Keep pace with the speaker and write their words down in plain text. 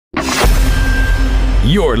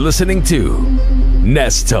You're listening to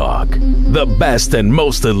Nest Talk, the best and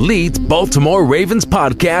most elite Baltimore Ravens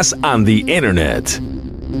podcast on the internet.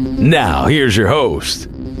 Now, here's your host,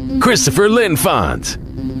 Christopher Linfante.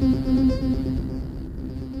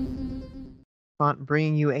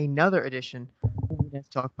 Bringing you another edition of the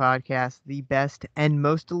Nest Talk podcast, the best and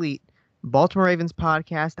most elite Baltimore Ravens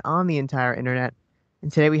podcast on the entire internet.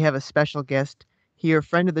 And today we have a special guest here,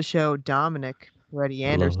 friend of the show, Dominic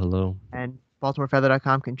Anderson. Hello. And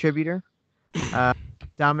BaltimoreFeather.com contributor.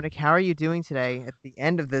 Dominic, how are you doing today at the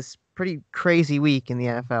end of this pretty crazy week in the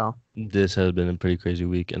NFL? This has been a pretty crazy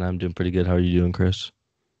week, and I'm doing pretty good. How are you doing, Chris?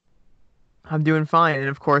 I'm doing fine. And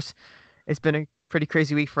of course, it's been a pretty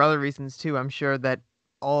crazy week for other reasons too. I'm sure that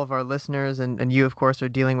all of our listeners and you, of course, are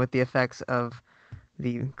dealing with the effects of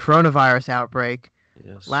the coronavirus outbreak.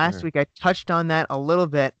 Yes, Last week, I touched on that a little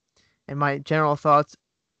bit, and my general thoughts.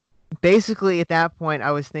 Basically, at that point,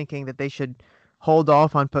 I was thinking that they should hold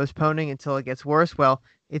off on postponing until it gets worse. Well,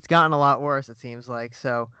 it's gotten a lot worse, it seems like.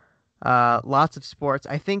 So, lots of sports.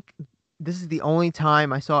 I think this is the only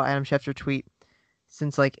time I saw Adam Schefter tweet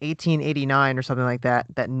since like 1889 or something like that,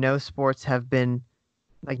 that no sports have been,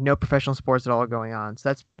 like no professional sports at all going on. So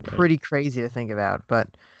that's pretty crazy to think about.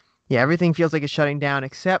 But yeah, everything feels like it's shutting down,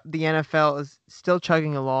 except the NFL is still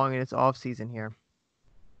chugging along in its off season here.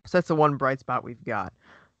 So that's the one bright spot we've got.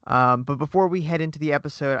 But before we head into the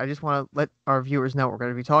episode, I just want to let our viewers know what we're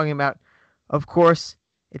going to be talking about. Of course,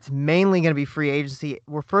 it's mainly going to be free agency.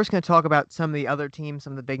 We're first going to talk about some of the other teams,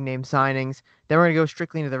 some of the big name signings. Then we're going to go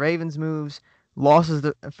strictly into the Ravens moves, losses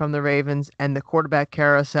from the Ravens, and the quarterback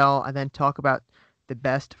carousel, and then talk about the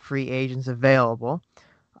best free agents available.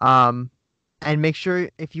 And make sure,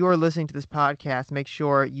 if you are listening to this podcast, make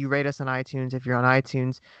sure you rate us on iTunes. If you're on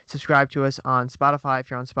iTunes, subscribe to us on Spotify.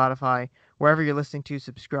 If you're on Spotify, wherever you're listening to,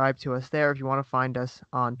 subscribe to us there. If you want to find us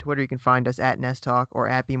on Twitter, you can find us at Nest Talk or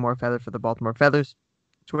at Be More Feather for the Baltimore Feathers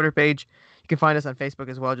Twitter page. You can find us on Facebook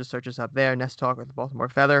as well. Just search us up there, Nest Talk with the Baltimore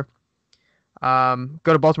Feather. Go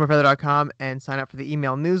to BaltimoreFeather.com and sign up for the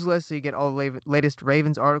email news list so you get all the latest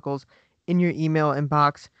Ravens articles in your email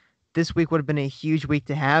inbox. This week would have been a huge week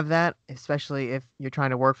to have that, especially if you're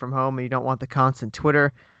trying to work from home and you don't want the constant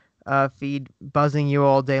Twitter feed buzzing you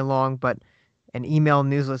all day long. But an email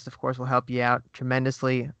news list, of course, will help you out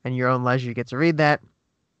tremendously, and your own leisure you get to read that.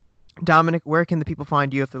 Dominic, where can the people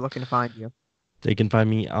find you if they're looking to find you? They can find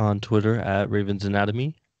me on Twitter at Ravens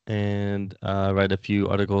Anatomy and write a few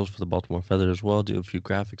articles for the Baltimore Feather as well, do a few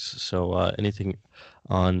graphics. So anything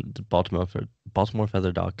on the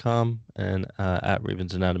BaltimoreFeather.com and at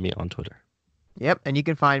Ravens Anatomy on Twitter. Yep, and you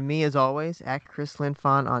can find me, as always, at Chris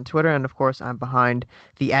Linfante on Twitter, and of course, I'm behind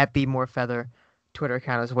the at Be More Feather Twitter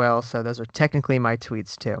account as well, so those are technically my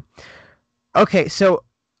tweets too. Okay, so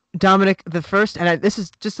Dominic, the first, and this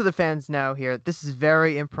is just so the fans know here, this is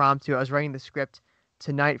very impromptu. I was writing the script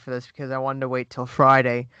tonight for this because I wanted to wait till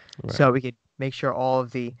Friday so we could make sure all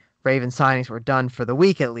of the Raven signings were done for the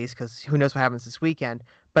week at least, because who knows what happens this weekend.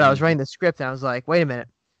 But I was writing the script and I was like, wait a minute,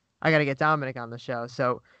 I got to get Dominic on the show.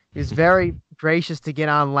 So he was very gracious to get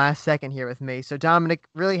on last second here with me. So Dominic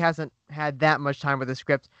really hasn't had that much time with the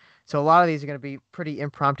script. So a lot of these are going to be pretty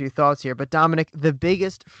impromptu thoughts here. But Dominic, the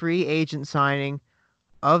biggest free agent signing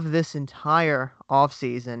of this entire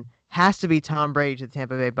offseason has to be Tom Brady to the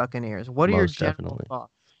Tampa Bay Buccaneers. What are your general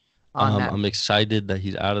thoughts on that? I'm excited that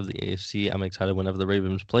he's out of the AFC. I'm excited whenever the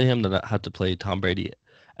Ravens play him to not have to play Tom Brady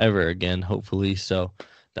ever again, hopefully. So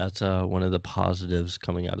that's one of the positives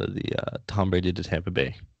coming out of the Tom Brady to Tampa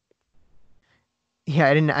Bay. Yeah,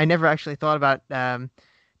 I never actually thought about the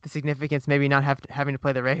significance, maybe not having to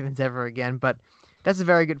play the Ravens ever again, but that's a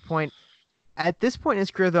very good point. At this point in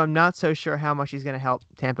his career, though, I'm not so sure how much he's going to help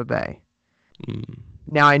Tampa Bay.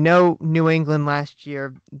 Now, I know New England last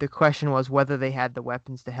year, the question was whether they had the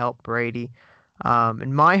weapons to help Brady.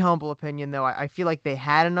 In my humble opinion, though, I feel like they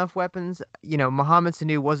had enough weapons. You know, Mohamed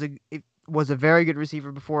Sanu was a very good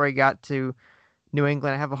receiver before he got to New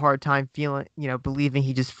England. I have a hard time believing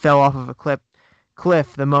he just fell off of a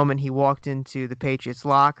cliff the moment he walked into the Patriots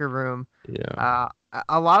locker room. Yeah.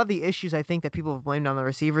 A lot of the issues I think that people have blamed on the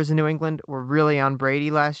receivers in New England were really on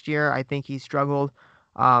Brady last year. I think he struggled.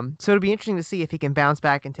 So it'll be interesting to see if he can bounce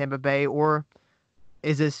back in Tampa Bay, or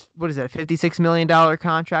is this, what is that, a $56 million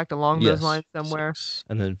contract along those lines somewhere? 6.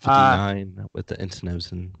 And then 59 with the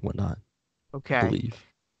incentives and whatnot. Okay. I believe.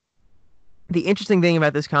 The interesting thing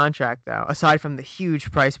about this contract, though, aside from the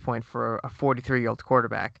huge price point for a 43-year-old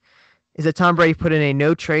quarterback, is that Tom Brady put in a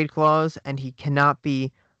no-trade clause, and he cannot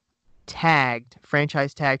be tagged,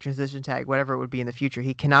 franchise tag, transition tag, whatever it would be in the future.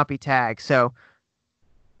 He cannot be tagged. So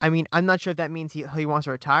I mean, I'm not sure if that means he wants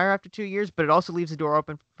to retire after 2 years, but it also leaves the door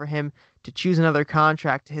open for him to choose another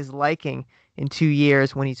contract to his liking in 2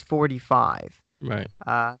 years when he's 45. Right.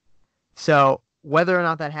 So whether or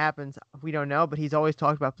not that happens, we don't know. But he's always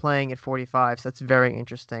talked about playing at 45, so that's very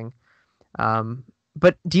interesting. Um,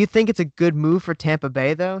 but do you think it's a good move for Tampa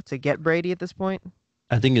Bay though to get Brady at this point?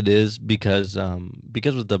 I think it is because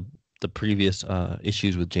of the previous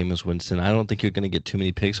issues with Jameis Winston. I don't think you're going to get too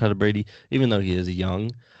many picks out of Brady, even though he is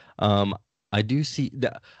young. Um, I do see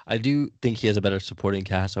that. I do think he has a better supporting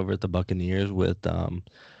cast over at the Buccaneers with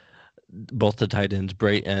both the tight ends,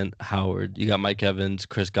 Bray and Howard. You got Mike Evans,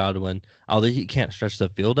 Chris Godwin. Although he can't stretch the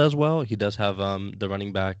field as well, he does have the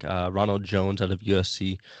running back Ronald Jones out of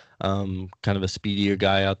USC, kind of a speedier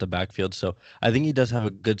guy out the backfield. So I think he does have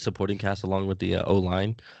a good supporting cast along with the O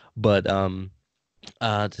line. But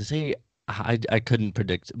to say I couldn't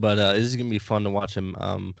predict, but this is gonna be fun to watch him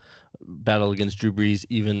battle against Drew Brees,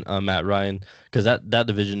 even Matt Ryan, because that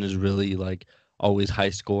division is really like always high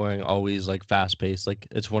scoring, always like fast paced. Like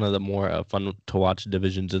it's one of the more fun to watch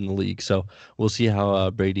divisions in the league. So we'll see how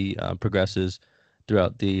Brady progresses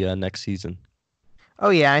throughout the next season. Oh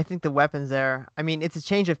yeah, I think the weapons there. I mean, it's a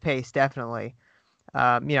change of pace, definitely.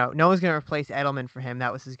 No one's going to replace Edelman for him.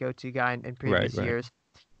 That was his go-to guy in Right, previous right. years.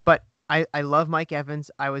 But I love Mike Evans.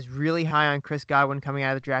 I was really high on Chris Godwin coming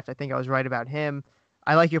out of the draft. I think I was right about him.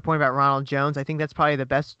 I like your point about Ronald Jones. I think that's probably the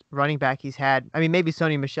best running back he's had. I mean, maybe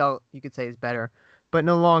Sony Michel you could say is better, but in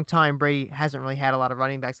a long time, Brady hasn't really had a lot of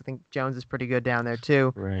running backs. I think Jones is pretty good down there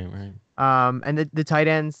too. Right, right. And the tight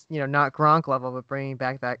ends, not Gronk level, but bringing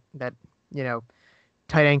back that you know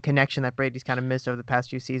tight end connection that Brady's kind of missed over the past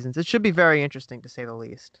few seasons. It should be very interesting to say the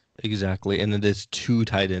least. Exactly. And it is two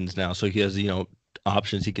tight ends now. So he has,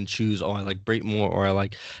 options he can choose. Oh, I like Brate more or I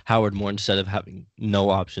like Howard more instead of having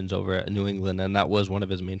no options over at New England. And that was one of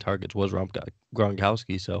his main targets was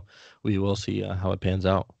Gronkowski. So we will see how it pans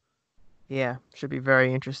out. Yeah, should be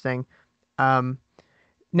very interesting. Um,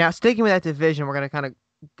 Now, sticking with that division, we're going to kind of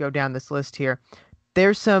go down this list here.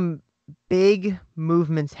 There's some big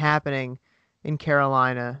movements happening in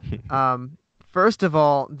Carolina. First of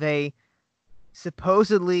all, they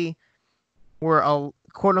supposedly were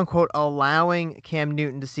quote unquote allowing Cam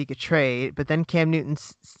Newton to seek a trade, but then Cam Newton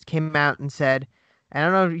came out and said, I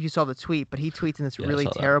don't know if you saw the tweet, but he tweets in this Yeah, I really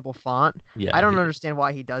saw that. terrible font. Yeah. I don't understand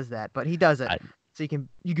why he does that, but he does it. I, So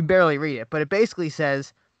you can barely read it, but it basically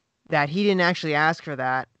says that he didn't actually ask for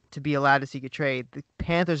that to be allowed to seek a trade. The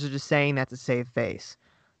Panthers are just saying that to save face.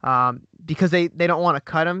 Because they don't want to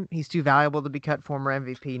cut him. He's too valuable to be cut, former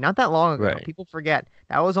MVP. Not that long ago. right. People forget.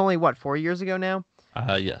 That was only, 4 years ago now?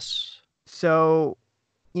 Yes. So,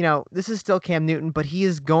 this is still Cam Newton, but he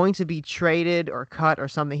is going to be traded or cut or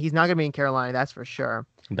something. He's not going to be in Carolina, that's for sure.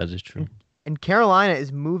 That is true. And Carolina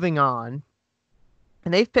is moving on.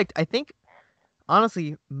 And they've picked, I think,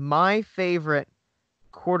 honestly, my favorite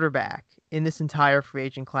quarterback in this entire free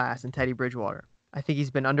agent class in Teddy Bridgewater. I think he's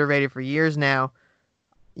been underrated for years now.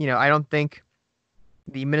 I don't think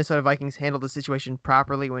the Minnesota Vikings handled the situation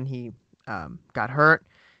properly when he got hurt.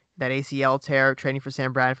 That ACL tear, trading for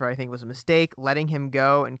Sam Bradford, I think was a mistake. Letting him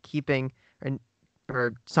go and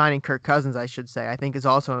or signing Kirk Cousins, I should say, I think is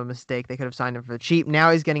also a mistake. They could have signed him for cheap.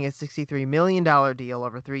 Now he's getting a $63 million deal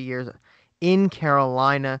over 3 years in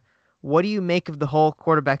Carolina. What do you make of the whole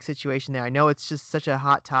quarterback situation there? I know it's just such a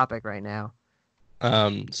hot topic right now.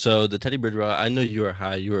 So the Teddy Bridgewater, I know you were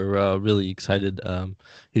high. You were really excited.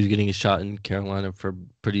 He was getting a shot in Carolina for a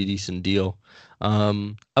pretty decent deal.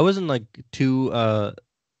 I wasn't like too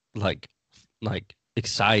like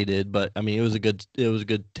excited, but I mean it was a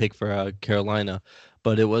good take for Carolina.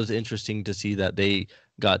 But it was interesting to see that they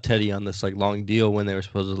got Teddy on this like long deal when they were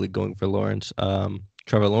supposedly going for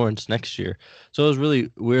Trevor Lawrence next year. So it was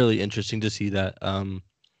really really interesting to see that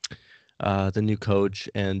the new coach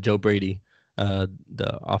and Joe Brady,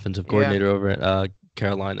 the offensive coordinator over at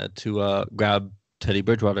Carolina, to grab Teddy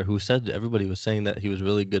Bridgewater, who said everybody was saying that he was a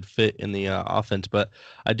really good fit in the offense. But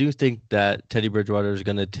I do think that Teddy Bridgewater is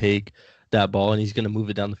going to take that ball and he's going to move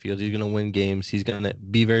it down the field. He's going to win games. He's going to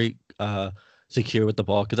be very secure with the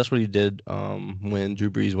ball because that's what he did when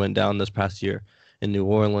Drew Brees went down this past year in New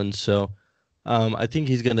Orleans. So I think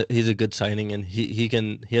he's a good signing and he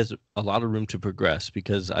has a lot of room to progress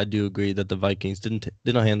because I do agree that the Vikings didn't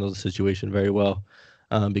handle the situation very well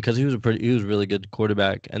because he was a really good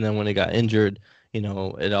quarterback, and then when he got injured,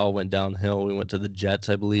 it all went downhill. We went to the Jets,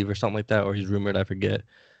 I believe, or something like that, or he's rumored, I forget,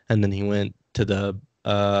 and then he went to the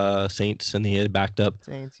Saints and he had backed up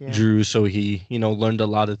Saints, yeah. Drew, so he learned a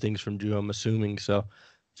lot of things from Drew, I'm assuming. So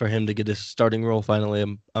for him to get his starting role finally.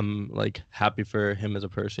 I'm like happy for him as a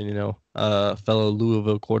person, fellow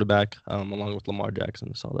Louisville quarterback, along with Lamar Jackson.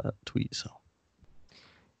 I saw that tweet. So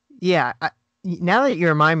Yeah, now that you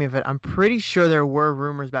remind me of it, I'm pretty sure there were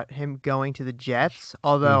rumors about him going to the Jets,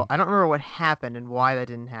 although mm, I don't remember what happened and why that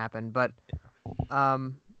didn't happen. But,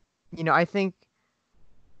 um, I think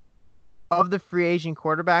of the free agent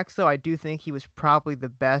quarterbacks, though, I do think he was probably the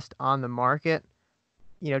best on the market.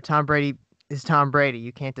 Tom Brady is Tom Brady.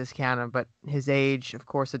 You can't discount him, but his age, of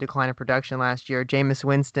course, the decline in production last year. Jameis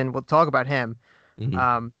Winston, we'll talk about him. mm,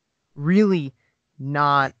 Um, really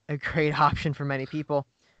not a great option for many people.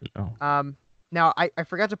 no. Now, I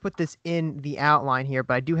forgot to put this in the outline here,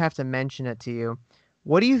 but I do have to mention it to you.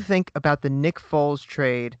 What do you think about the Nick Foles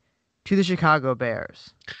trade to the Chicago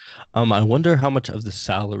Bears? I wonder how much of the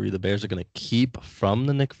salary the Bears are going to keep from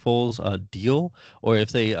the Nick Foles deal, or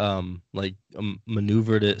if they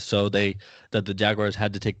maneuvered it so that the Jaguars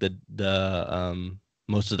had to take the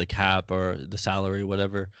most of the cap or the salary,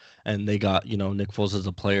 whatever, and they got Nick Foles as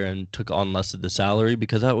a player and took on less of the salary,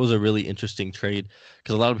 because that was a really interesting trade.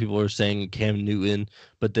 Because a lot of people were saying Cam Newton,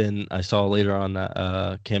 but then I saw later on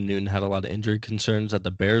that Cam Newton had a lot of injury concerns that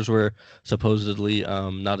the Bears were supposedly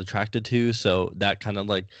not attracted to, so that kind of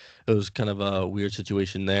like it was kind of a weird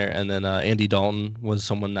situation there. And then Andy Dalton was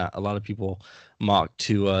someone that a lot of people mocked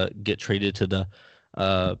to get traded to the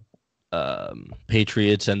uh,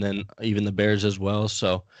 Patriots and then even the Bears as well.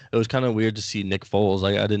 So it was kind of weird to see Nick Foles.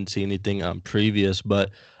 I didn't see anything previous, but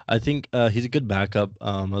I think he's a good backup.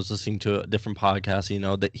 I was listening to a different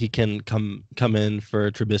podcast, that he can come in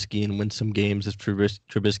for Trubisky and win some games if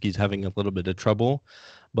Trubisky's having a little bit of trouble.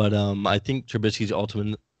 But I think Trubisky's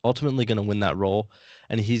ultimately going to win that role,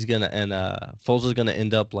 and Foles is going to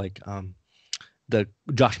end up like the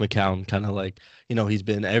Josh McCown kind of like, he's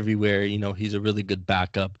been everywhere. He's a really good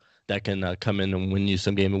backup that can come in and win you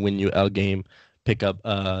some game and win you a game, pick up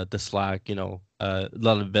the slack. A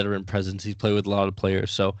lot of veteran presence. He's played with a lot of players,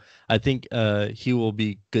 so I think he will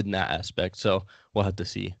be good in that aspect. So we'll have to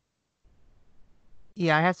see.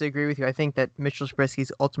 Yeah, I have to agree with you. I think that Mitchell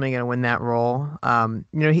Trubisky's ultimately going to win that role.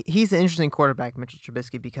 He's an interesting quarterback, Mitchell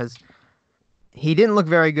Trubisky, because he didn't look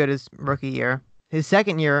very good his rookie year. His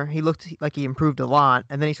second year, he looked like he improved a lot,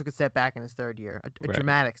 and then he took a step back in his third year, a Right.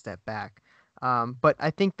 dramatic step back. But I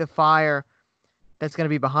think the fire that's going to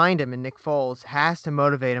be behind him in Nick Foles has to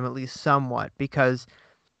motivate him at least somewhat, because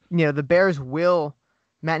the Bears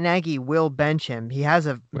Matt Nagy will bench him. He has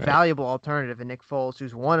a Right. valuable alternative in Nick Foles,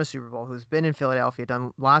 who's won a Super Bowl, who's been in Philadelphia,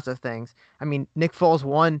 done lots of things. I mean, Nick Foles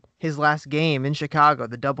won his last game in Chicago,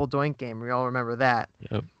 the double doink game. We all remember that.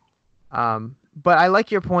 Yep. But I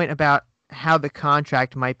like your point about how the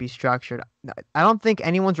contract might be structured. I don't think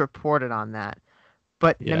anyone's reported on that.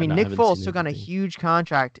 But Yeah, I mean, no, I Nick haven't Foles seen took on a anything. huge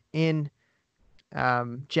contract in Jacksonville.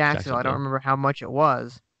 I don't Jacksonville. remember how much it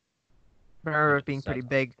was, but I remember it being pretty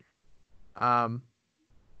big.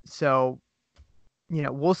 So,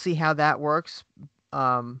 we'll see how that works.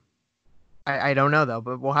 I don't know though,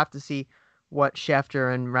 but we'll have to see what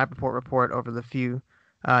Schefter and Rappaport report over the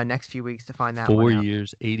next few weeks to find that 4 one out.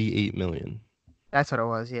 years, $88 million. That's what it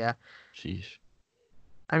was, yeah. Sheesh.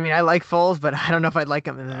 I mean, I like Foles, but I don't know if I'd like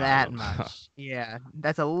him I that don't know. much. Yeah,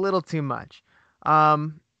 that's a little too much.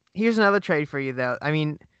 Here's another trade for you, though. I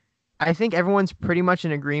mean, I think everyone's pretty much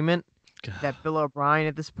in agreement that Bill O'Brien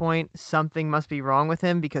at this point, something must be wrong with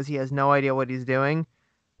him because he has no idea what he's doing.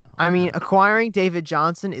 I mean, acquiring David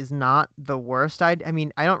Johnson is not the worst. I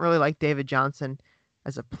mean, I don't really like David Johnson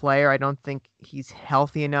as a player. I don't think he's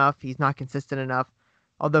healthy enough. He's not consistent enough,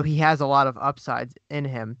 although he has a lot of upsides in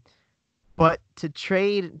him. But to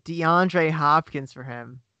trade DeAndre Hopkins for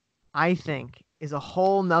him, I think, is a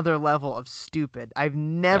whole nother level of stupid. I've I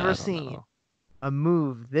never don't seen know. a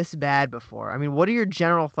move this bad before. I mean, what are your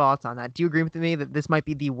general thoughts on that? Do you agree with me that this might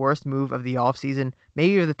be the worst move of the offseason,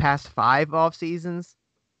 maybe of the past 5 off seasons?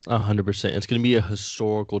 100%. It's going to be a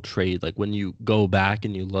historical trade. Like when you go back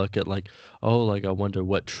and you look at like, oh, like I wonder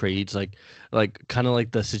what trades, like kind of like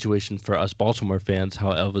the situation for us Baltimore fans, how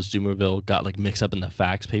Elvis Dumervil got like mixed up in the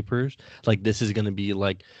fax papers. Like this is going to be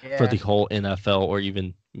like for the whole NFL, or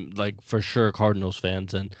even like for sure Cardinals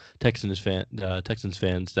fans and Texans fans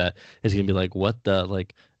that is going to be like, what the,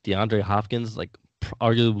 like DeAndre Hopkins, like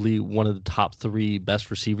arguably one of the top 3 best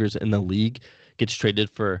receivers in the league, gets traded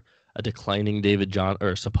for a declining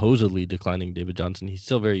supposedly declining David Johnson. He's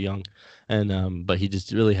still very young, and but he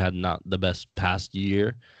just really had not the best past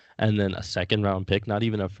year. And then a second round pick, not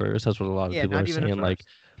even a first. That's what a lot of people not are even a saying. Like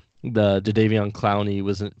first. the Jadeveon Clowney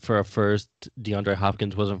wasn't for a first, DeAndre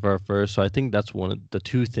Hopkins wasn't for a first. So I think that's one of the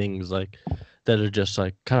two things like that are just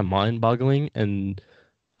like kind of mind boggling. And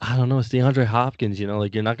I don't know. It's DeAndre Hopkins.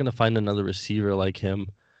 Like you're not gonna find another receiver like him.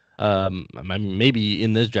 I mean, maybe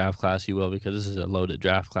in this draft class you will because this is a loaded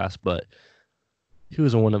draft class, but he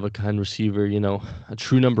was a one of a kind receiver. A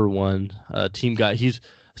true number one team guy.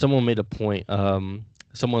 Someone made a point.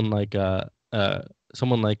 Someone like uh,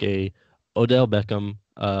 someone like a Odell Beckham,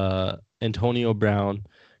 Antonio Brown,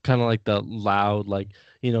 kind of like the loud, like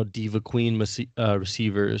diva queen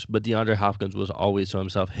receivers. But DeAndre Hopkins was always to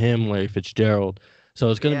himself. Him, Larry Fitzgerald. So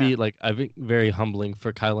it's going to Yeah. be like I think very humbling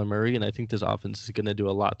for Kyler Murray, and I think this offense is going to do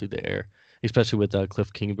a lot through the air, especially with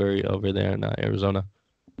Cliff Kingsbury over there in Arizona.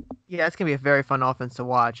 Yeah, it's gonna be a very fun offense to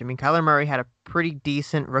watch. I mean, Kyler Murray had a pretty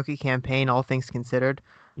decent rookie campaign, all things considered.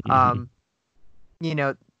 Hmm. Um, you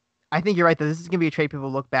know, I think you're right that this is gonna be a trade people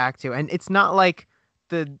look back to, and it's not like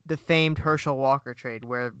the famed Herschel Walker trade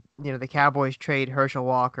where the Cowboys trade Herschel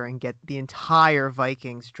Walker and get the entire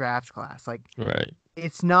Vikings draft class. Like, Right.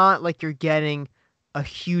 it's not like you're getting a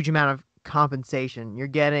huge amount of compensation. You're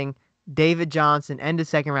getting David Johnson and a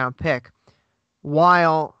second round pick,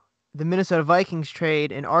 while the Minnesota Vikings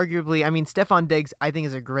trade and arguably, I mean, Stephon Diggs, I think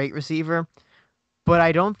is a great receiver, but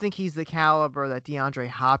I don't think he's the caliber that DeAndre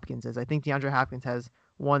Hopkins is. I think DeAndre Hopkins has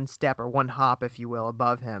one step or one hop, if you will,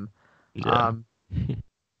 above him. Yeah. Um,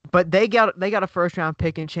 but they got a first round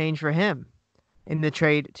pick and change for him in the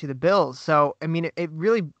trade to the Bills. So I mean, it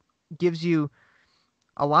really gives you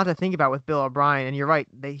a lot to think about with Bill O'Brien. And you're right,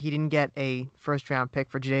 he didn't get a first round pick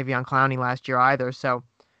for Jadeveon Clowney last year either. So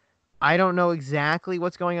I don't know exactly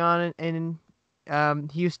what's going on in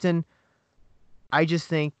Houston. I just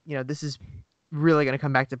think this is really going to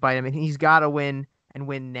come back to bite him, and he's got to win and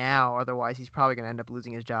win now. Otherwise, he's probably going to end up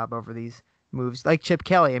losing his job over these moves. Like Chip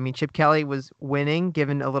Kelly. I mean, Chip Kelly was winning,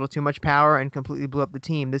 given a little too much power, and completely blew up the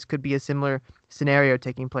team. This could be a similar scenario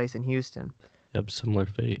taking place in Houston. Yep. Similar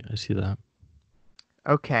fate. I see that.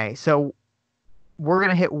 Okay, so we're going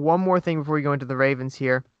to hit one more thing before we go into the Ravens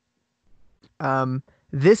here.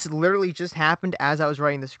 This literally just happened as I was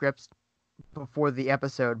writing the scripts before the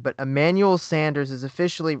episode, but Emmanuel Sanders is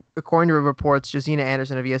officially, according to reports, Josina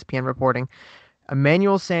Anderson of ESPN reporting,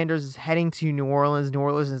 Emmanuel Sanders is heading to New Orleans. New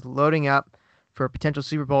Orleans is loading up for a potential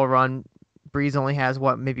Super Bowl run. Breeze only has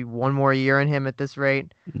maybe one more year in him at this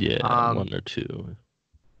rate. Yeah, Um, one or two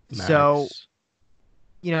so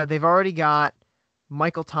max. they've already got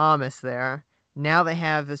Michael Thomas there. Now they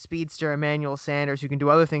have the speedster Emmanuel Sanders who can do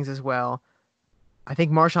other things as well. I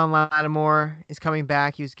think Marshawn Lattimore is coming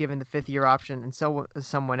back. He was given the fifth-year option, and so is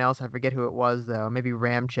someone else. I forget who it was though. Maybe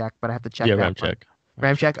Ramczyk, but I have to check Yeah, that ram one. check.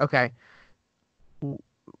 Ram check. Ramczyk. Okay.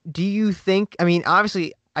 Do you think? I mean,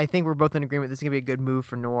 obviously, I think we're both in agreement this is gonna be a good move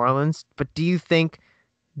for New Orleans. But do you think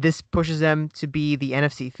this pushes them to be the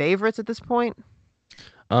NFC favorites at this point?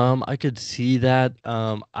 I could see that.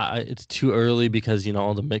 It's too early because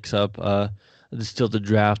all the mix up. It's still the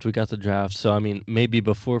draft. We got the draft, so I mean, maybe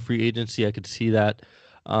before free agency, I could see that.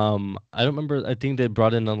 I don't remember. I think they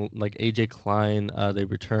brought in like AJ Klein.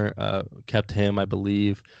 Kept him, I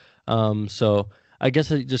believe. So I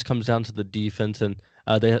guess it just comes down to the defense, and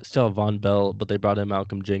they still have Von Bell, but they brought in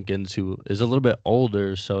Malcolm Jenkins, who is a little bit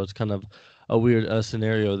older, so it's kind of a weird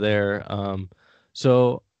scenario there.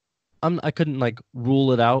 So I couldn't like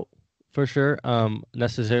rule it out for sure,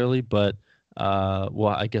 necessarily, but well,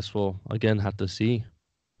 I guess we'll again have to see.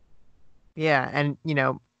 Yeah, and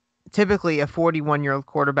typically a 41-year-old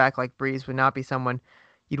quarterback like Breeze would not be someone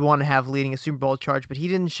you'd want to have leading a Super Bowl charge, but he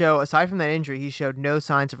didn't show, aside from that injury, he showed no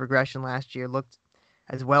signs of regression last year. Looked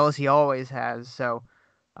as well as he always has. So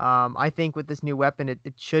I think with this new weapon, it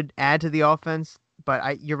should add to the offense.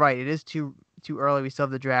 But you're right, it is too early. We still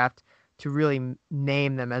have the draft to really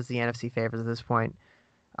name them as the NFC favorites at this point.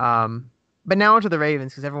 But now onto the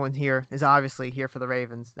Ravens, because everyone here is obviously here for the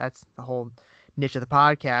Ravens. That's the whole niche of the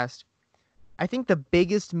podcast. I think the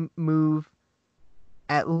biggest move,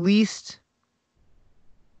 at least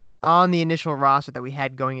on the initial roster that we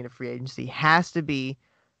had going into free agency, has to be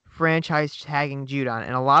franchise tagging Judon.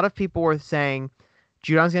 And a lot of people were saying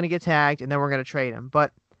Judon's going to get tagged and then we're going to trade him.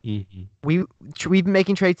 But Hmm. we've been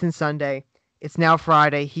making trades since Sunday. It's now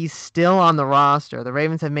Friday. He's still on the roster. The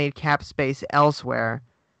Ravens have made cap space elsewhere.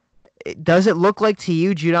 Does it look like to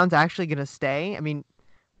you Judon's actually going to stay? I mean,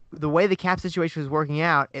 the way the cap situation was working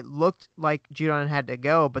out, it looked like Judon had to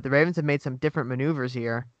go, but the Ravens have made some different maneuvers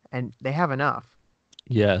here, and they have enough.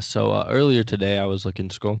 Yeah. So earlier today, I was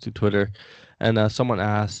scrolling through Twitter, and someone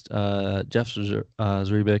asked Jeff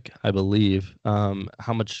Zrebic, I believe,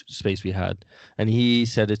 how much space we had, and he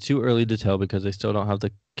said it's too early to tell because they still don't have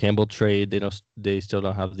the Campbell trade. They still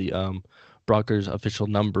don't have the Broncos official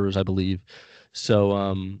numbers, I believe.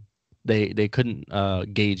 So they couldn't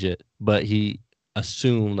gauge it, but he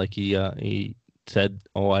assumed he said,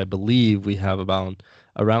 I believe we have about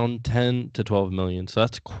around 10 to 12 million. So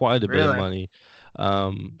that's quite a bit of Really? money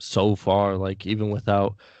so far. Like even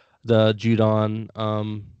without the Judon,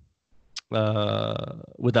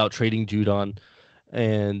 without trading Judon,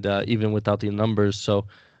 and even without the numbers. So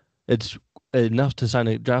it's enough to sign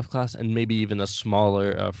a draft class and maybe even a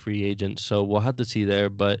smaller free agent. So we'll have to see there.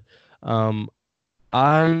 But um,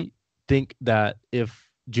 I think that if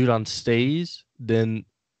Judon stays, then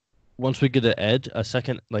once we get an edge, a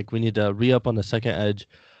second, like we need to re-up on the second edge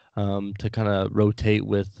to kind of rotate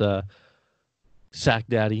with Sack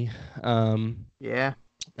Daddy. Yeah.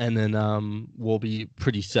 And then we'll be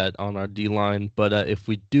pretty set on our D line. But if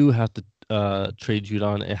we do have to trade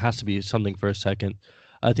Judon, it has to be something for a second.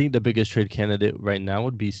 I think the biggest trade candidate right now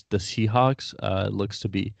would be the Seahawks. It looks to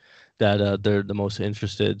be that they're the most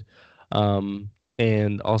interested. Um,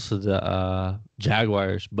 and also the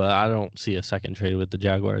Jaguars, but I don't see a second trade with the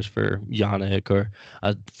Jaguars for Yannick or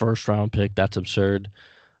a first round pick. That's absurd.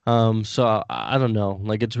 So I don't know.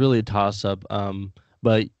 Like it's really a toss up.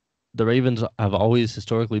 But the Ravens have always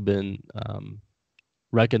historically been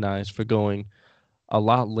recognized for going a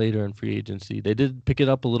lot later in free agency. They did pick it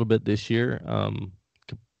up a little bit this year,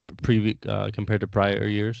 compared to prior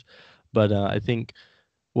years, but I think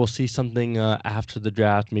we'll see something after the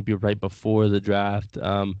draft, maybe right before the draft.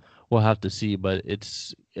 We'll have to see, but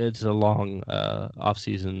it's a long off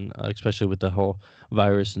season, especially with the whole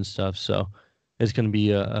virus and stuff. So it's going to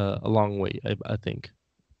be a long wait, I think.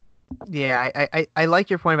 Yeah, I like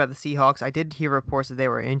your point about the Seahawks. I did hear reports that they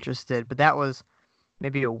were interested, but that was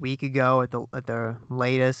maybe a week ago at the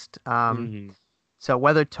latest. Hmm. So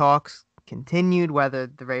whether talks continued, whether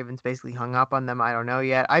the Ravens basically hung up on them, I don't know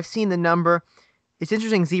yet. I've seen the number. It's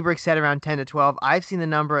interesting. Zebrick said around 10 to 12. I've seen the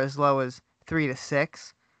number as low as 3 to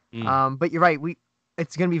 6. Mm. But you're right.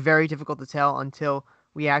 It's going to be very difficult to tell until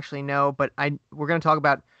we actually know. But we're going to talk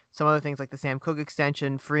about some other things like the Sam Cook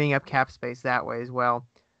extension, freeing up cap space that way as well.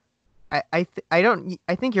 I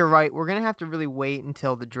think you're right. We're gonna have to really wait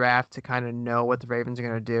until the draft to kind of know what the Ravens are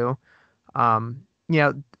gonna do. You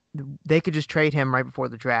know, they could just trade him right before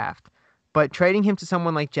the draft, but trading him to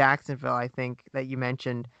someone like Jacksonville, I think that you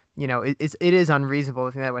mentioned, it is unreasonable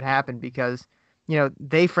to think that would happen because,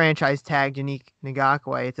 they franchise tagged Unique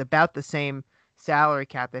Ngakwe. It's about the same salary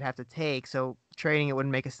cap they'd have to take, so trading it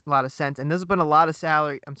wouldn't make a lot of sense. And there's been a lot of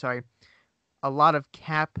a lot of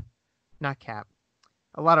not cap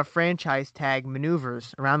a lot of franchise tag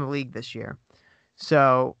maneuvers around the league this year.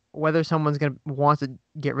 So whether someone's going to want to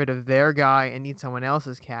get rid of their guy and need someone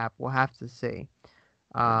else's cap, we'll have to see.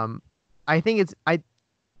 Um, I think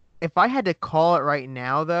if I had to call it right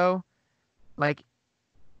now though, like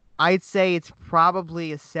I'd say it's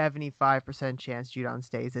probably a 75% chance Judon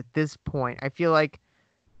stays at this point. I feel like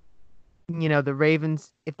the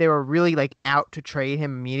Ravens, if they were really like out to trade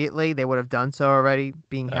him immediately, they would have done so already,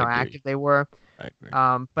 being I how agree. active they were. I agree.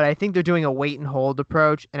 But I think they're doing a wait and hold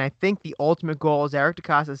approach, and I think the ultimate goal, as Eric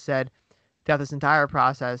DeCosta said throughout this entire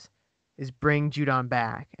process, is bring Judon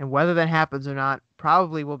back. And whether that happens or not,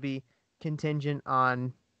 probably will be contingent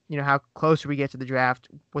on how closer we get to the draft,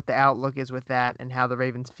 what the outlook is with that, and how the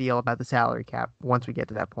Ravens feel about the salary cap once we get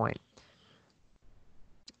to that point.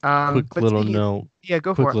 Quick But little speaking, note. yeah,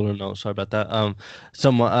 go for Quick it. little note. Sorry about that.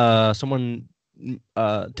 Someone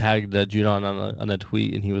tagged Judon on a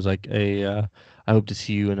tweet, and he was like, "Hey, I hope to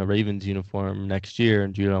see you in a Ravens uniform next year."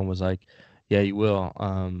 And Judon was like, "Yeah, you will.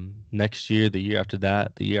 Next year, the year after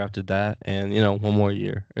that, the year after that, and one more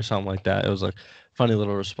year or something like that." It was like funny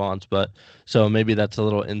little response, but so maybe that's a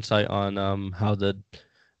little insight on how the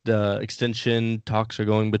extension talks are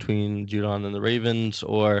going between Judon and the Ravens,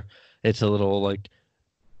 or it's a little like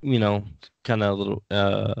you know, kind of a little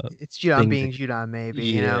It's Judon things. being Judon, maybe,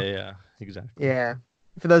 Yeah, exactly. Yeah.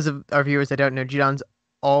 For those of our viewers that don't know, Judon's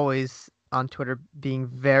always on Twitter being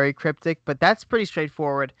very cryptic, but that's pretty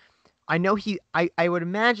straightforward. I know I would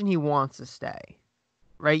imagine he wants to stay,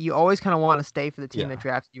 right? You always kind of want to stay for the team that Yeah,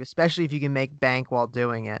 drafts you, especially if you can make bank while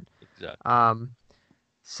doing it. exactly. Um,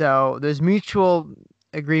 so there's mutual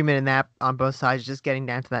agreement in that on both sides, just getting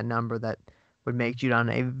down to that number that would make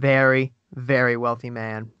Judon a very, very wealthy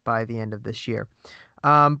man by the end of this year.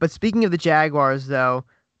 But speaking of the Jaguars, though,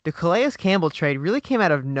 the Calais Campbell trade really came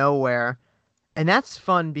out of nowhere, and that's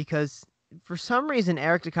fun because for some reason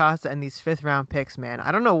Eric DeCosta and these fifth round picks, man,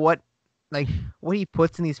 I don't know what he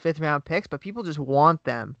puts in these fifth round picks, but people just want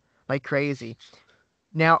them like crazy.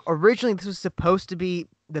 Now, originally this was supposed to be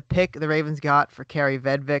the pick the Ravens got for Kerry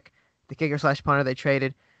Vedvik, the kicker slash punter they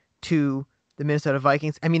traded to the Minnesota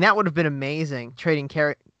Vikings. I mean, that would have been amazing, turning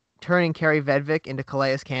Kerry Vedvik into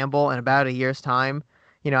Calais Campbell in about a year's time.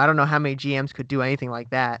 I don't know how many GMs could do anything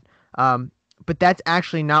like that. but that's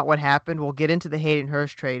actually not what happened. We'll get into the Hayden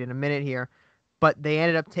Hurst trade in a minute here, but they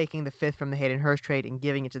ended up taking the fifth from the Hayden Hurst trade and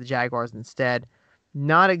giving it to the Jaguars instead.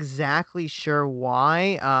 Not exactly sure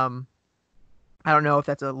why. I don't know if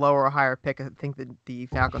that's a lower or higher pick. I think that the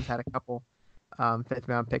Falcons had a couple fifth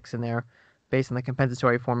round picks in there based on the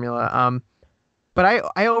compensatory formula. But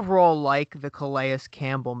I overall like the Calais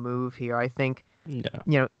Campbell move here. I think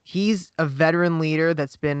Yeah. he's a veteran leader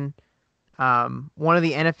that's been one of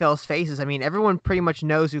the NFL's faces. I mean, everyone pretty much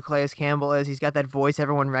knows who Calais Campbell is. He's got that voice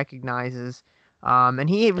everyone recognizes. And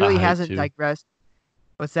he The really height hasn't too. digressed.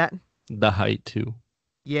 What's that? The height too.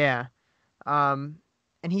 Yeah. Um,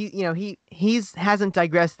 and he's hasn't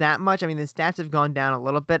digressed that much. I mean, the stats have gone down a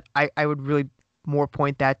little bit. I would really more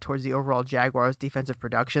point that towards the overall Jaguars defensive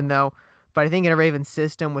production though. But I think in a Ravens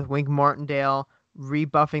system with Wink Martindale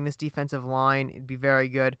rebuffing this defensive line, it'd be very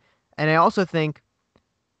good. And I also think,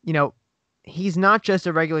 you know, he's not just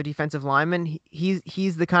a regular defensive lineman.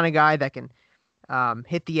 He's the kind of guy that can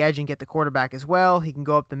hit the edge and get the quarterback as well. He can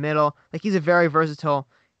go up the middle. Like he's a very versatile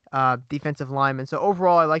defensive lineman. So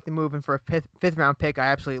overall, I like the move, and for a fifth round pick, I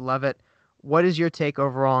absolutely love it. What is your take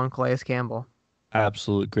overall on Calais Campbell?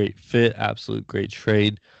 Absolute great fit. Absolute great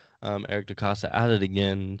trade. Eric DaCosta at it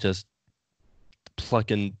again, just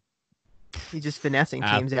plucking He's just finessing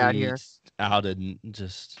teams out here. athletes out and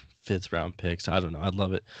just fifth round picks. I don't know. I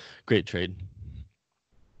love it. Great trade.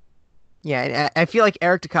 Yeah, and I feel like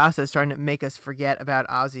Eric DaCosta is starting to make us forget about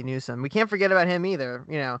Ozzie Newsome. We can't forget about him either.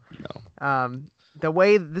 No. The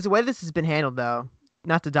way this has been handled, though,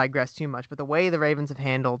 not to digress too much, but the way the Ravens have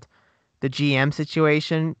handled the GM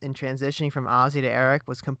situation in transitioning from Ozzie to Eric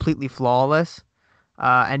was completely flawless.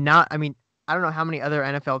 I mean, I don't know how many other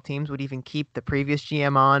NFL teams would even keep the previous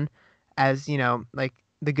GM on as, like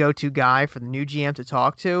the go-to guy for the new GM to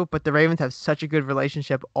talk to, but the Ravens have such a good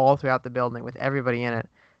relationship all throughout the building with everybody in it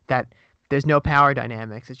that there's no power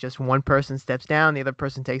dynamics. It's just one person steps down, the other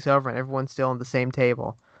person takes over, and everyone's still on the same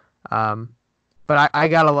table. But I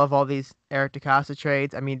gotta love all these Eric DaCosta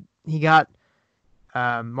trades. I mean, he got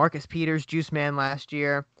Marcus Peters, Juice Man last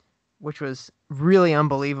year, which was really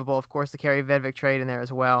unbelievable. Of course, the Kerry Vedvik trade in there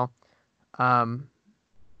as well. And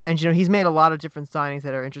he's made a lot of different signings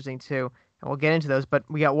that are interesting too, and we'll get into those. But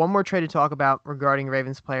we got one more trade to talk about regarding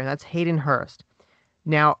Ravens player, and that's Hayden Hurst.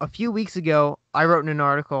 Now, a few weeks ago, I wrote in an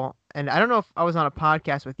article, and I don't know if I was on a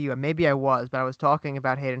podcast with you, and maybe I was, but I was talking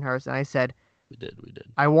about Hayden Hurst, and I said We did.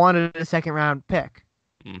 I wanted a second round pick,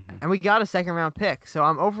 Mm-hmm. and we got a second round pick. So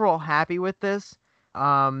I'm overall happy with this.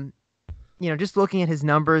 Just looking at his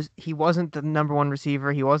numbers, he wasn't the number one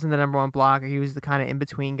receiver. He wasn't the number one blocker. He was the kind of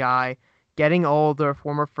in-between guy. Getting older,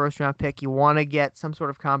 former first-round pick, you want to get some sort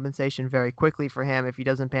of compensation very quickly for him if he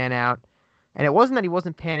doesn't pan out. And it wasn't that he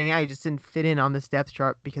wasn't panning out. He just didn't fit in on this depth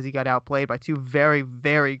chart because he got outplayed by two very,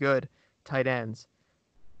 very good tight ends.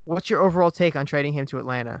 What's your overall take on trading him to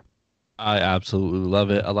Atlanta? I absolutely love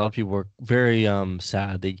it. A lot of people were very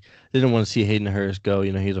sad. They didn't want to see Hayden Hurst go.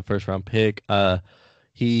 He's a first round pick.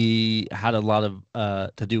 He had a lot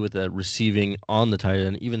of to do with the receiving on the tight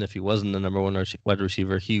end. Even if he wasn't the number one wide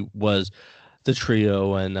receiver, he was the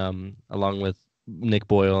trio, and along with Nick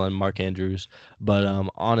Boyle and Mark Andrews. But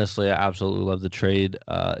honestly, I absolutely love the trade.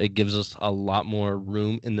 It gives us a lot more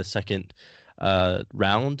room in the second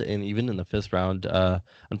round and even in the fifth round.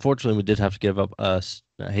 Unfortunately, we did have to give up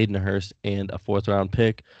Hayden Hurst and a fourth round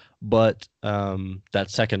pick, but that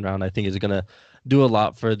second round I think is going to do a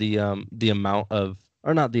lot for the amount of,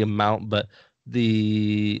 or not the amount, but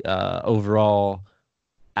the overall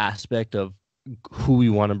aspect of who we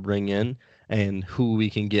want to bring in and who we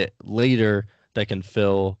can get later that can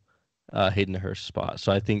fill Hayden Hurst's spot.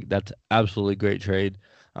 So I think that's absolutely great trade.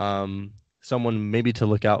 Someone maybe to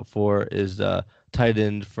look out for is tight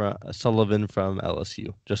end from Sullivan from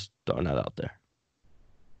LSU. Just throwing that out there.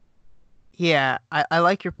 Yeah, I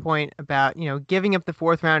like your point about, giving up the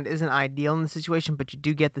fourth round isn't ideal in the situation, but you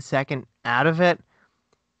do get the second out of it.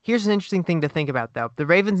 Here's an interesting thing to think about, though. The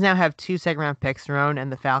Ravens now have 2 second-round picks their own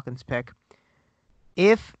and the Falcons pick.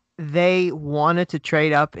 If they wanted to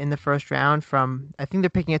trade up in the first round from, I think they're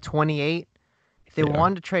picking at 28. If they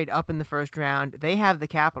wanted to trade up in the first round, they have the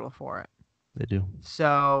capital for it. They do.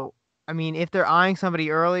 So, I mean, if they're eyeing somebody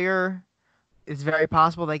earlier, it's very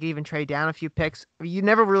possible they could even trade down a few picks. You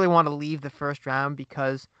never really want to leave the first round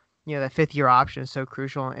because, that fifth-year option is so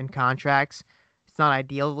crucial in contracts. It's not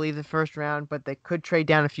ideal to leave the first round, but they could trade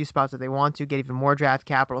down a few spots if they want to, get even more draft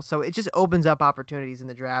capital. So it just opens up opportunities in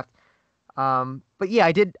the draft. But yeah,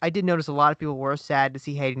 I did notice a lot of people were sad to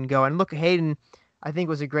see Hayden go. And look, Hayden, I think,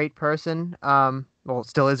 was a great person. Well,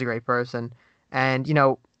 still is a great person. And,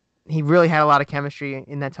 he really had a lot of chemistry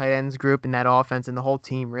in that tight ends group, in that offense, and the whole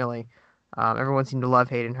team, really. Everyone seemed to love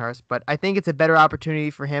Hayden Hurst, but I think it's a better opportunity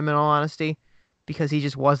for him, in all honesty, because he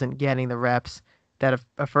just wasn't getting the reps that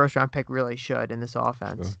a first round pick really should in this Sure.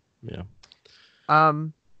 offense. Yeah.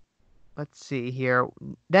 Um, let's see here.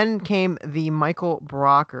 Then came the Michael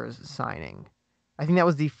Brockers signing. I think that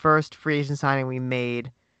was the first free agent signing we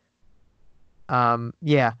made.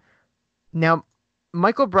 Yeah. Now,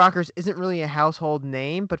 Michael Brockers isn't really a household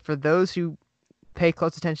name, but for those who pay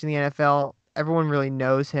close attention to the NFL, everyone really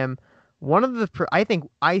knows him. One of the, I think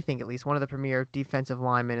at least one of the premier defensive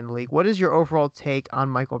linemen in the league. What is your overall take on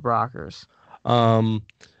Michael Brockers? Um,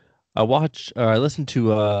 I listened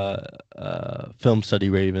to Film Study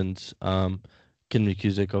Ravens. Ken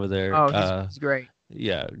McCusick over there. Oh, he's great.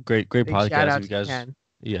 Yeah, great Big shout podcast. If out you to guys, Ken.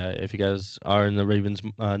 yeah, if you guys are in the Ravens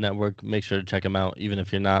network, make sure to check him out. Even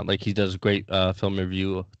if you're not, like he does great film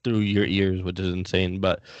review through your ears, which is insane.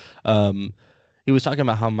 But um, he was talking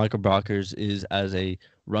about how Michael Brockers is as a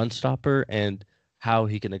run stopper and how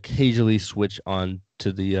he can occasionally switch on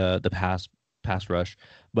to the pass rush.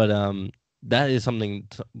 But that is something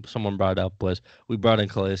someone brought up was we brought in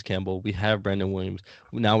Calais Campbell, we have Brandon Williams,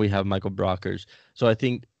 now we have Michael Brockers. So I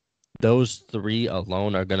think those three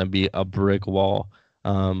alone are going to be a brick wall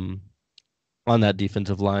um, on that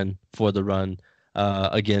defensive line for the run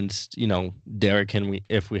against Derrick Henry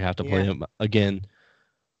if we have to play Yeah. him again.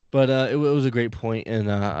 But it was a great point,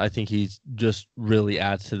 and I think he just really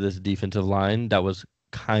adds to this defensive line that was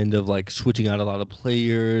kind of like switching out a lot of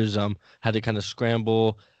players, had to kind of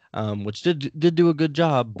scramble, which did do a good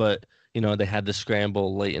job, but they had to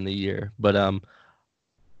scramble late in the year. But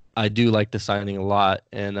I do like the signing a lot,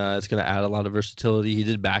 and it's going to add a lot of versatility. He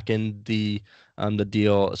did back in the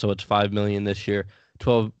deal, so it's $5 million this year,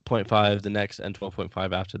 12.5 the next, and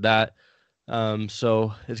 12.5 after that.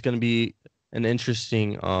 So it's going to be an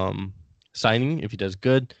interesting signing if he does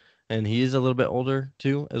good, and he is a little bit older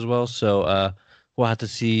too as well. So we'll have to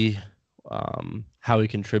see how he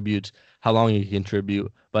contributes, how long he can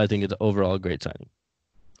contribute. But I think it's overall a great signing.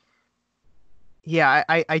 Yeah,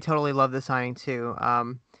 I totally love the signing too.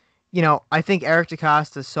 I think Eric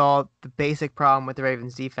DeCosta saw the basic problem with the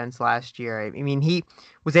Ravens defense last year. I mean, he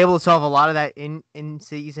was able to solve a lot of that in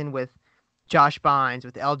season with Josh Bynes,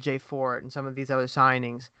 with LJ Fort, and some of these other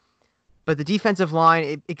signings. But the defensive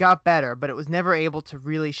line, it got better, but it was never able to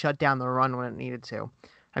really shut down the run when it needed to.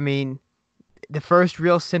 I mean, the first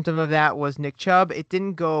real symptom of that was Nick Chubb. It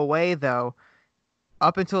didn't go away, though,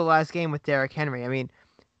 up until the last game with Derrick Henry. I mean,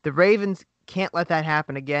 the Ravens can't let that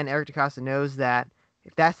happen again. Eric DeCosta knows that.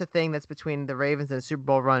 If that's the thing that's between the Ravens and the Super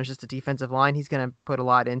Bowl run, is just a defensive line, he's going to put a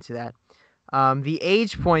lot into that. The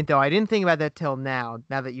age point, though, I didn't think about that till now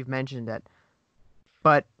that you've mentioned it.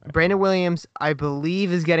 But Brandon Williams, I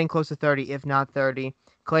believe, is getting close to 30, if not 30.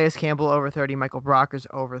 Calais Campbell over 30. Michael Brockers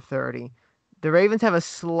over 30. The Ravens have a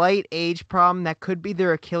slight age problem that could be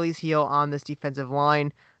their Achilles heel on this defensive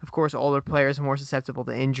line. Of course, older players are more susceptible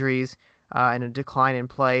to injuries and a decline in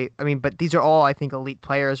play. I mean, but these are all, I think, elite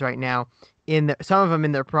players right now. Some of them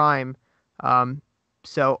in their prime.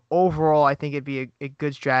 So overall, I think it'd be a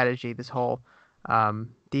good strategy, this whole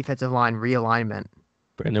defensive line realignment.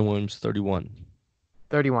 Brandon Williams, 31.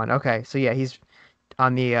 31. Okay, so yeah, he's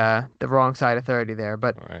on the wrong side of 30 there,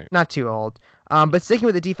 but Right. not too old. But sticking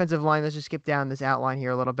with the defensive line, let's just skip down this outline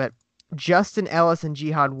here a little bit. Justin Ellis and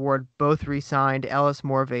Jihad Ward both re-signed. Ellis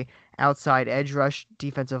more of a outside edge rush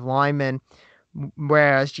defensive lineman,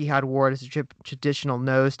 whereas Jihad Ward is a traditional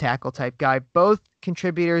nose tackle type guy. Both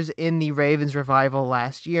contributors in the Ravens revival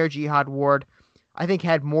last year. Jihad Ward, I think,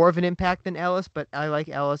 had more of an impact than Ellis, but I like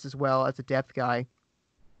Ellis as well as a depth guy.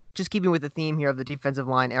 Just keeping with the theme here of the defensive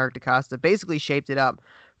line, Eric DeCosta basically shaped it up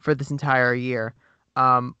for this entire year.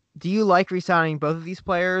 Do you like re-signing both of these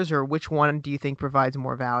players, or which one do you think provides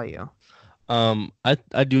more value?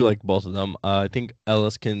 I do like both of them. I think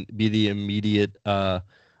Ellis can be the immediate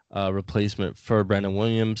replacement for Brandon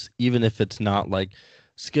Williams, even if it's not like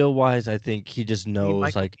skill wise. I think he just You mean knows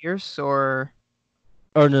Michael like, Pierce or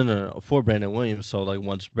or no, for Brandon Williams. So like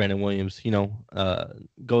once Brandon Williams,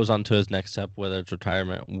 goes on to his next step, whether it's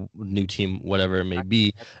retirement, new team, whatever it may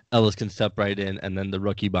be, Ellis can step right in, and then the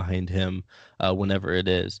rookie behind him, whenever it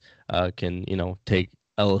is, can take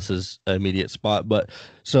Ellis's immediate spot. But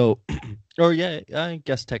so, or yeah, I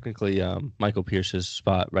guess technically Michael Pierce's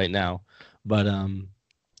spot right now, but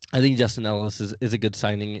I think Justin Ellis is a good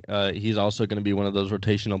signing. He's also going to be one of those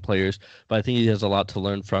rotational players, but I think he has a lot to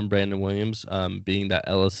learn from Brandon Williams, being that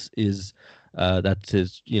Ellis is that's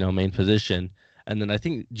his main position. And then I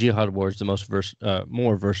think Jihad Ward is the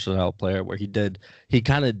more versatile player, where he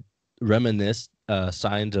kind of reminisced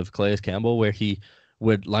signs of Calais Campbell, where he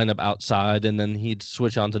would line up outside and then he'd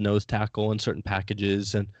switch on to nose tackle in certain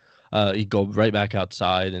packages. And he'd go right back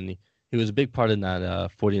outside, and he was a big part in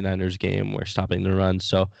that 49ers game where stopping the run.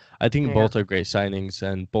 So I think Yeah. both are great signings,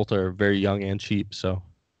 and both are very young and cheap. So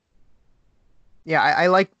Yeah, I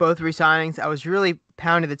like both re-signings. I was really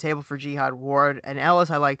pounding the table for Jihad Ward and Ellis.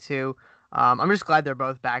 I like too. I'm just glad they're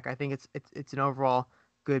both back. I think it's an overall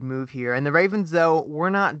good move here. And the Ravens, though, we're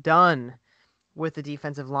not done with the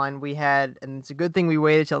defensive line. We had, and it's a good thing we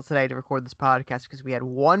waited till today to record this podcast because we had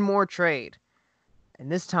one more trade,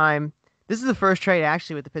 and this time, this is the first trade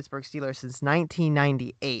actually with the Pittsburgh Steelers since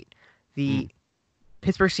 1998. mm, The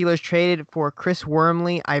Pittsburgh Steelers traded for Chris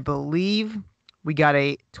Wormley. I believe we got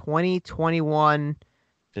a 2021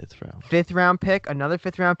 fifth round. fifth round pick, another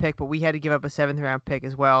fifth round pick, but we had to give up a seventh round pick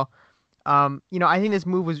as well. I think this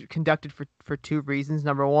move was conducted for two reasons.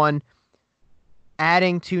 Number one,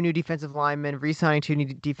 adding two new defensive linemen, re-signing two new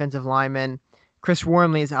defensive linemen. Chris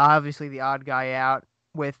Wormley is obviously the odd guy out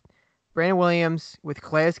with Brandon Williams, with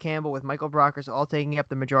Calais Campbell, with Michael Brockers all taking up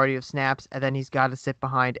the majority of snaps, and then he's got to sit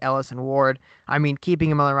behind Ellis and Ward. I mean,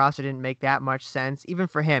 keeping him on the roster didn't make that much sense. Even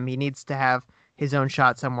for him, he needs to have his own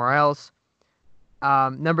shot somewhere else.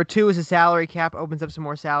 Number two is a salary cap, opens up some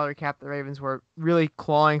more salary cap. The Ravens were really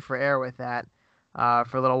clawing for air with that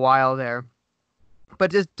for a little while there.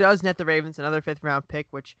 But just does net the Ravens another fifth round pick,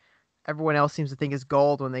 which everyone else seems to think is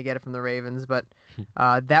gold when they get it from the Ravens. But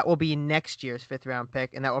that will be next year's fifth round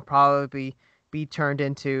pick, and that will probably be turned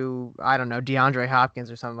into, I don't know, DeAndre Hopkins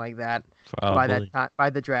or something like that by that time, by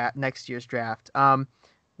the draft, next year's draft.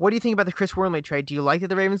 What do you think about the Chris Wormley trade? Do you like that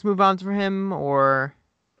the Ravens move on from him, or?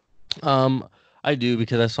 I do,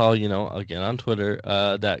 because I saw, again on Twitter,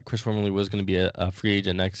 that Chris Wormley was going to be a free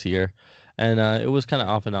agent next year. And it was kind of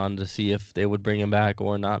off and on to see if they would bring him back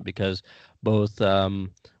or not, because both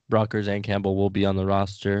Brockers and Campbell will be on the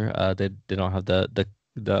roster. They don't have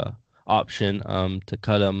the option to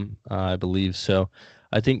cut him, I believe. So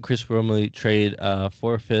I think Chris Wormley trade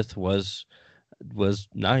for a fifth was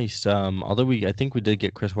nice. Although I think we did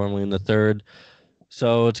get Chris Wormley in the third.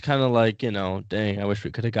 So it's kind of like, dang, I wish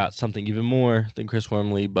we could have got something even more than Chris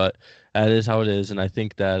Wormley, but that is how it is. And I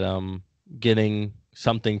think that getting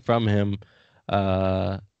something from him,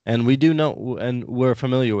 and we do know, and we're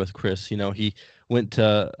familiar with Chris. He went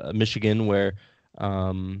to Michigan where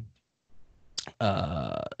Jim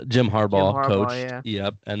Harbaugh coached. Yeah.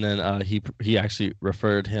 Yep. And then he actually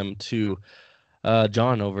referred him to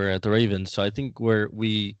John over at the Ravens. So I think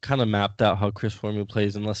we kind of mapped out how Chris Wormley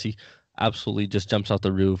plays, unless he absolutely just jumps off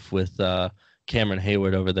the roof with Cameron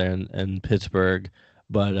Hayward over there in Pittsburgh.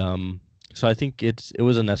 But so I think it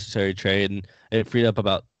was a necessary trade, and it freed up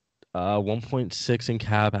about 1.6 in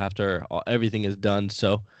cap after everything is done.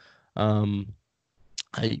 So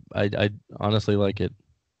I honestly like it.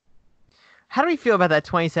 How do we feel about that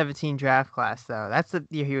 2017 draft class, though? That's the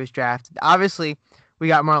year he was drafted. Obviously, we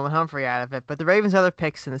got Marlon Humphrey out of it, but the Ravens' other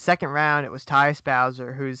picks in the second round, it was Tyus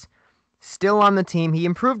Bowser, who's still on the team. He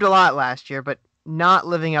improved a lot last year, but not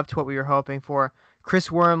living up to what we were hoping for.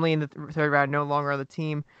 Chris Wormley in the third round, no longer on the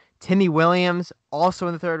team. Timmy Williams, also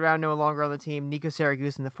in the third round, no longer on the team. Nico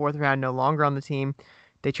Syracuse in the fourth round, no longer on the team.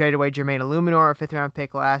 They traded away Jermaine Illuminor, a fifth round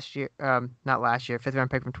pick last year. Not last year, fifth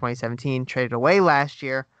round pick from 2017, traded away last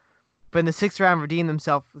year. But in the sixth round, redeemed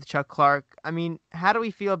themselves with Chuck Clark. I mean, how do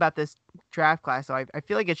we feel about this draft class? So I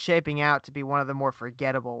feel like it's shaping out to be one of the more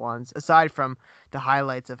forgettable ones, aside from the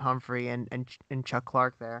highlights of Humphrey and Chuck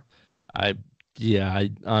Clark there. I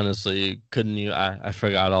honestly couldn't. I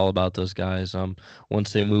forgot all about those guys.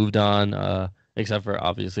 Once they moved on, except for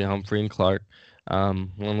obviously Humphrey and Clark.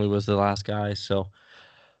 Wormley was the last guy. So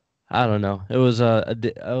I don't know. It was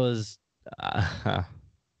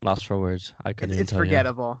lost for words. I couldn't even It's tell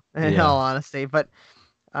forgettable, you. in Yeah. all honesty. But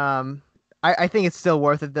I think it's still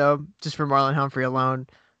worth it, though, just for Marlon Humphrey alone.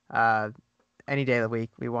 Any day of the week,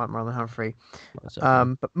 we want Marlon Humphrey.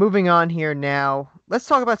 But moving on here now, let's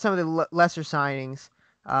talk about some of the lesser signings,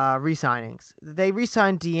 re-signings. They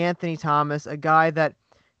re-signed DeAnthony Thomas, a guy that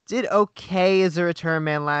did okay as a return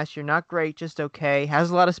man last year. Not great, just okay. Has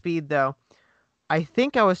a lot of speed, though. I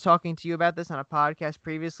think I was talking to you about this on a podcast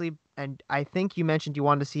previously, and I think you mentioned you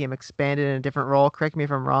wanted to see him expanded in a different role. Correct me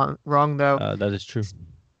if I'm wrong though. That is true.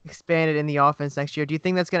 Expanded in the offense next year. Do you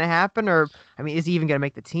think that's going to happen, or I mean, is he even going to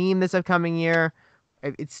make the team this upcoming year?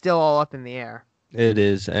 It's still all up in the air. It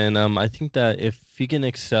is, and I think that if he can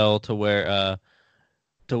excel to where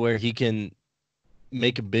he can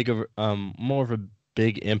make more of a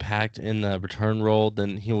big impact in the return role,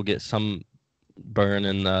 then he will get some burn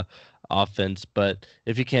in the offense. But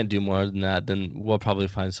if he can't do more than that, then we'll probably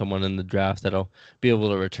find someone in the draft that'll be able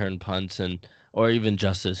to return punts, or even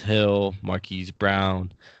Justice Hill, Marquise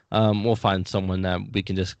Brown. We'll find someone that we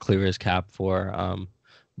can just clear his cap for.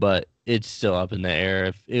 but it's still up in the air.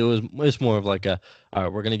 If it's more of like all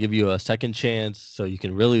right, we're gonna give you a second chance so you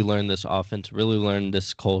can really learn this offense, really learn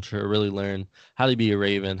this culture, really learn how to be a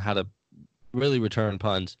Raven, how to really return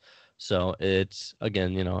punts. So it's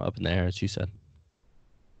again, up in the air, as you said.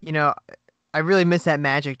 I really miss that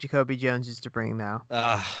magic Jacoby Jones used to bring though.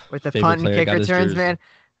 With the Favorite punt and player kick got his returns, jersey. man.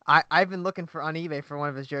 I've been looking for on eBay for one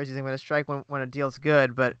of his jerseys. I'm going to strike when a deal's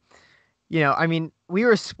good. But, I mean, we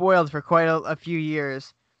were spoiled for quite a few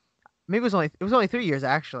years. Maybe it was only 3 years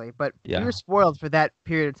actually, but we were Yeah, spoiled for that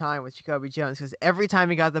period of time with Jacoby Jones because every time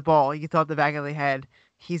he got the ball, you thought the back of the head,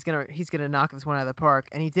 he's gonna knock this one out of the park,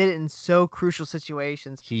 and he did it in so crucial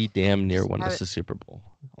situations. he damn near Just won have us it- the Super Bowl.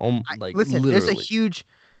 Like Listen, there's a literally. huge.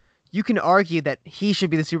 You can argue that he should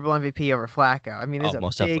be the Super Bowl MVP over Flacco. I mean, there's Oh, a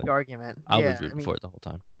most big definitely. argument. I was Yeah, I rooting mean, for it the whole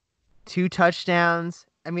time. 2 touchdowns.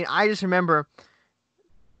 I mean, I just remember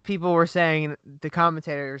people were saying, the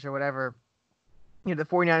commentators or whatever, the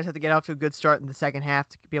 49ers have to get off to a good start in the second half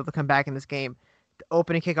to be able to come back in this game. The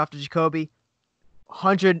opening kickoff to Jacoby,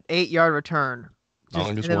 108-yard return, and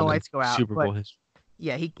Longest then the one in lights go out. Super But Bowl history.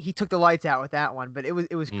 yeah, he took the lights out with that one, but it was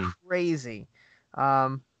Mm. crazy.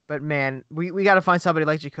 But man, we got to find somebody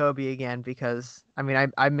like Jacoby again because I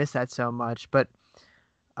mean I miss that so much. But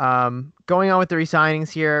going on with the resignings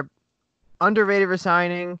here, underrated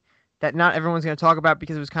resigning that not everyone's going to talk about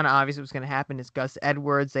because it was kind of obvious it was going to happen is Gus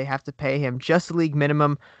Edwards. They have to pay him just the league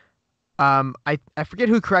minimum. I forget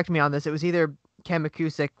who corrected me on this. It was either Ken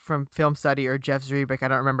McCusick from Film Study or Jeff Zrebick. I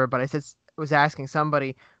don't remember, but was asking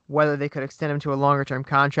somebody whether they could extend him to a longer term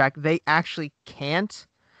contract. They actually can't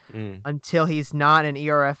Mm. until he's not an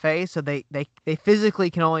ERFA. So they physically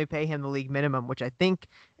can only pay him the league minimum, which I think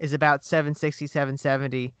is about 760,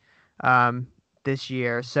 770 this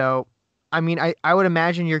year. So, I mean, I would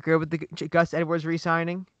imagine you're good with the Gus Edwards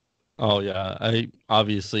re-signing. Oh yeah, I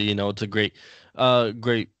obviously it's a great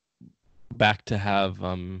back to have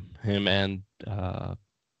him and Ingram?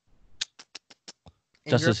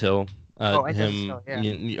 Justice Hill, And Justice Hill,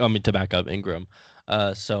 yeah. I mean to back up Ingram.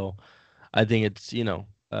 So I think it's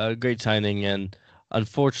a great signing, and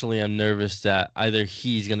unfortunately I'm nervous that either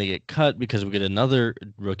he's gonna get cut because we get another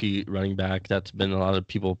rookie running back. That's been a lot of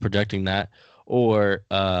people projecting that, or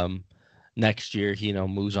next year he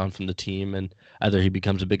moves on from the team and either he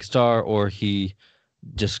becomes a big star or he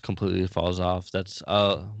just completely falls off. That's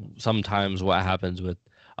sometimes what happens with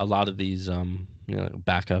a lot of these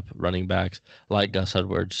backup running backs like Gus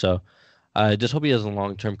Edwards. So I just hope he has a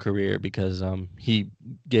long-term career because he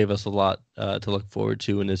gave us a lot to look forward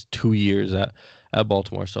to in his 2 years at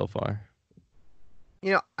Baltimore so far.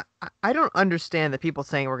 I don't understand the people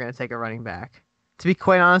saying we're going to take a running back. To be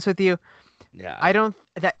quite honest with you, Yeah.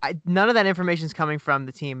 none of that information is coming from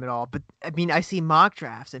the team at all. But I mean, I see mock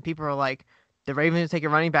drafts and people are like, the Ravens take a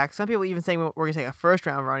running back. Some people even saying we're going to take a first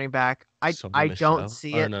round running back. I don't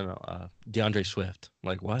see Or it. no, DeAndre Swift.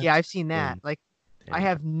 Like what? Yeah, I've seen that. And Like, I damn.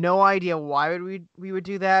 have no idea why we would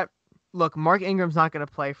do that. Look, Mark Ingram's not going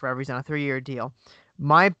to play forever. He's on a 3-year deal.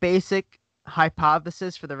 My basic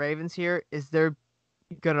hypothesis for the Ravens here is they're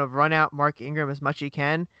going to run out Mark Ingram as much as he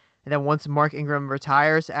can. And then once Mark Ingram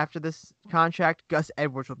retires after this contract, Gus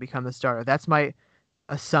Edwards will become the starter. That's my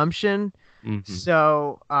assumption. Mhm.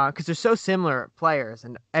 So, because they're so similar players,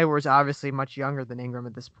 and Edwards obviously much younger than Ingram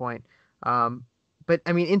at this point. But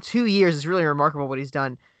I mean, in 2 years, it's really remarkable what he's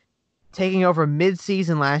done. Taking over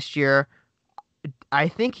mid-season last year, I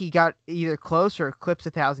think he got either close or eclipsed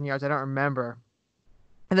 1,000 yards. I don't remember.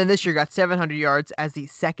 And then this year got 700 yards as the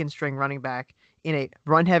second string running back in a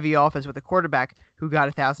run-heavy offense with a quarterback who got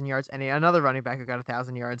 1,000 yards and another running back who got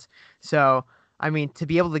 1,000 yards. So, I mean, to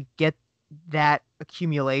be able to get that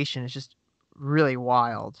accumulation is just really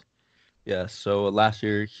wild. Yeah, so last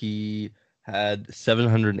year he had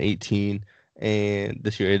 718 and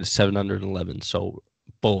this year it's 711. So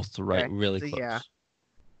both right Okay. really So, close. yeah.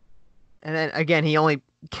 And then again, he only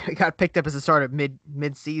got picked up as a starter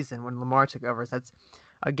mid-season when Lamar took over. So that's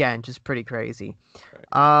again just pretty crazy.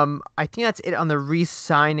 Right. I think that's it on the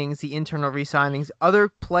re-signings, the internal re-signings. Other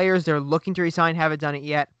players they're looking to re-sign haven't done it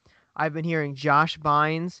yet. I've been hearing Josh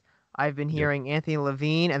Bynes. I've been Yep. hearing Anthony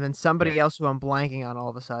Levine, and then somebody else who I'm blanking on all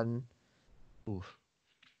of a sudden. Oof.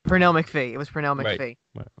 Pernell McPhee. It was Pernell Right. McPhee.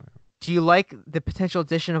 Right. Do you like the potential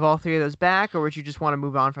addition of all three of those back, or would you just want to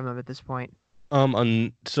move on from them at this point?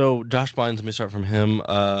 So Josh Bynes, let me start from him.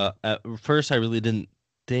 At first I really didn't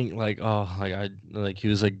think he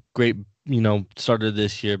was a great, starter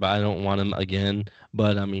this year, but I don't want him again.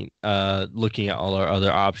 But I mean, looking at all our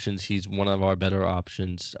other options, he's one of our better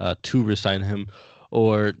options to resign him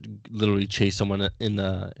or literally chase someone in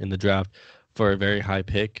the draft for a very high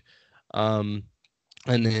pick. And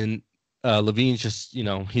then Levine's just,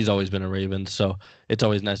 he's always been a Raven, so it's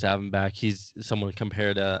always nice to have him back. He's someone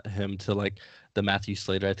compared him to like the Matthew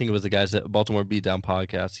Slater. I think it was the guys at Baltimore Beatdown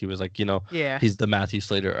podcast. He was like, Yeah, he's the Matthew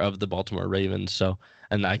Slater of the Baltimore Ravens. So,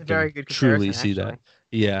 and I it's a very can good truly comparison, see that. actually.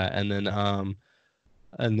 Yeah, and then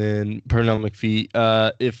Pernell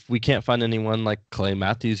McPhee. If we can't find anyone like Clay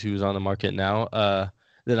Matthews who's on the market now,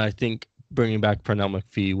 then I think bringing back Pernell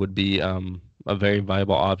McPhee would be a very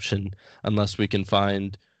viable option unless we can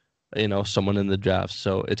find someone in the draft.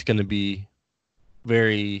 So it's going to be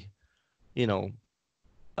very, you know,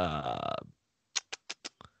 uh,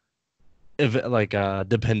 if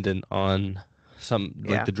dependent on some like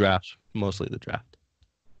Yeah. the draft, mostly the draft.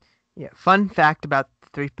 Yeah. Fun fact about the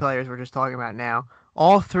three players we're just talking about now: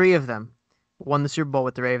 all three of them won the Super Bowl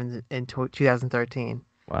with the Ravens in 2013.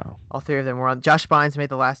 Wow. All three of them were on. Josh Bynes made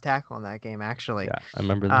the last tackle in that game, actually. Yeah, I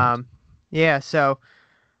remember that. Yeah. So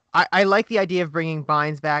I like the idea of bringing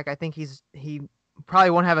Bynes back. I think he probably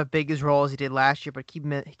won't have a big as role as he did last year, but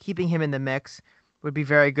keeping him in the mix would be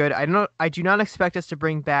very good. I do not expect us to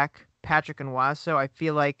bring back Patrick Nwaso. I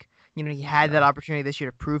feel like he had that opportunity this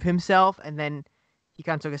year to prove himself, and then he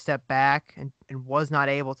kind of took a step back and was not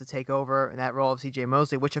able to take over in that role of C.J.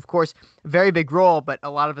 Mosley, which of course very big role, but a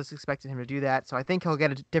lot of us expected him to do that. So I think he'll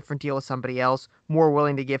get a different deal with somebody else, more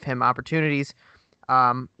willing to give him opportunities.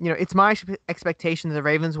 It's my expectation that the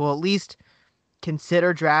Ravens will at least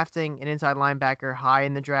consider drafting an inside linebacker high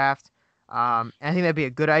in the draft. And I think that'd be a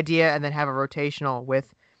good idea, and then have a rotational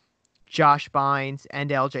with Josh Bynes and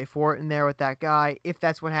L.J. Fort in there with that guy, if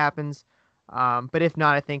that's what happens. But if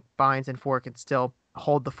not, I think Bynes and Fort can still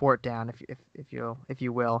hold the fort down, if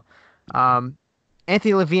you will.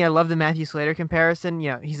 Anthony Levine, I love the Matthew Slater comparison.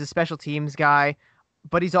 He's a special teams guy,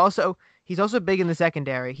 but he's also big in the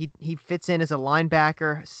secondary. He fits in as a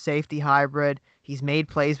linebacker, safety hybrid. He's made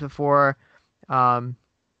plays before. And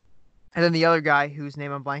then the other guy whose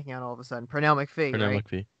name I'm blanking on all of a sudden, Pernell McPhee. Pernell Right?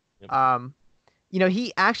 McPhee. Yep.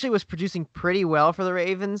 He actually was producing pretty well for the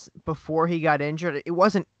Ravens before he got injured. It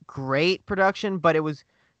wasn't great production, but it was,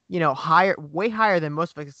 way higher than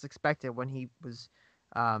most of us expected when he was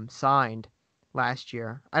signed last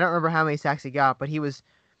year. I don't remember how many sacks he got, but he was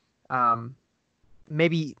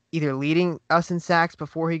maybe either leading us in sacks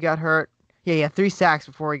before he got hurt. Yeah, he had 3 sacks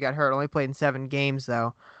before he got hurt. Only played in 7 games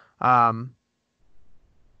though.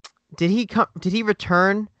 Did he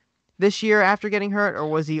return this year after getting hurt, or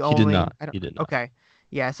was he only? He did not. He did not. Okay,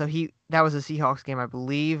 yeah. So that was a Seahawks game, I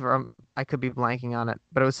believe, or I could be blanking on it,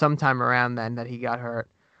 but it was sometime around then that he got hurt.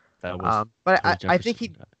 That was. But Tony I think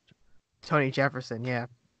Jefferson. Tony Jefferson. Yeah,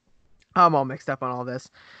 I'm all mixed up on all this.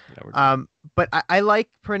 Yeah, we're good. But I like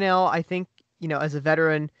Purnell. I think as a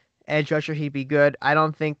veteran edge rusher, he'd be good. I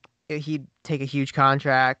don't think he'd take a huge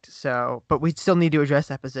contract. But we still need to address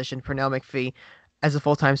that position. Purnell McPhee, as a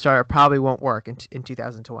full-time starter, probably won't work in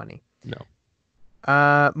 2020.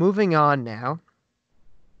 No. Moving on now.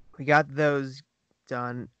 We got those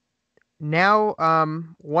done. Now,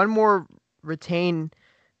 one more retainment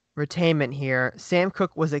here. Sam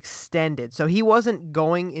Cook was extended. So he wasn't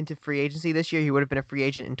going into free agency this year. He would have been a free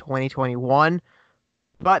agent in 2021.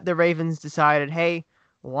 But the Ravens decided, hey,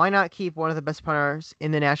 why not keep one of the best punters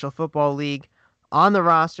in the National Football League on the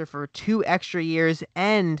roster for 2 extra years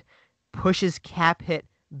and push his cap hit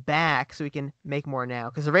back so we can make more now,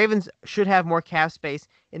 because the Ravens should have more cap space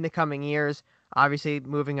in the coming years, obviously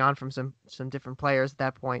moving on from some different players at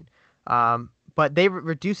that point, but they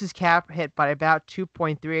reduced his cap hit by about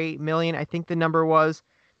 2.38 million, I think the number was,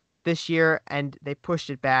 this year, and they pushed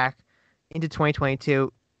it back into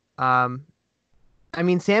 2022.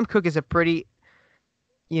 Sam Cook is a pretty,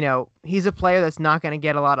 he's a player that's not going to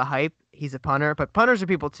get a lot of hype. He's a punter, but punters are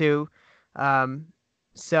people too.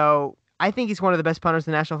 So I think he's one of the best punters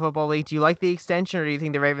in the National Football League. Do you like the extension, or do you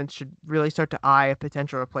think the Ravens should really start to eye a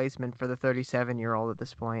potential replacement for the 37-year-old at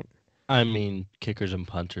this point? I mean, kickers and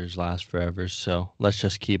punters last forever, so let's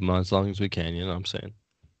just keep them on as long as we can. You know what I'm saying?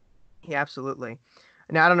 Yeah, absolutely.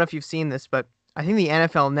 Now, I don't know if you've seen this, but I think the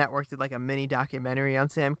NFL Network did like a mini documentary on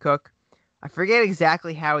Sam Cook. I forget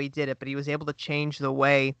exactly how he did it, but he was able to change the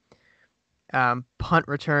way punt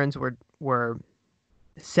returns were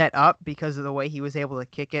set up because of the way he was able to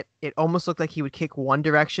kick it. It almost looked like he would kick one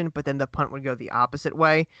direction, but then the punt would go the opposite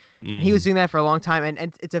way. Mm-hmm. He was doing that for a long time,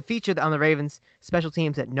 and it's a feature on the Ravens special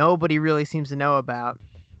teams that nobody really seems to know about.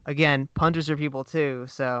 Again, punters are people too,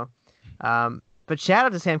 so but shout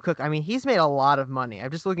out to Sam Cook. I mean, he's made a lot of money.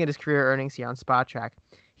 I'm just looking at his career earnings here on Spot Track.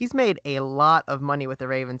 He's made a lot of money with the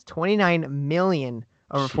Ravens, $29 million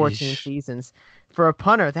over 14 seasons. For a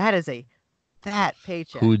punter, that is a fat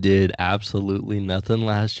paycheck. Who did absolutely nothing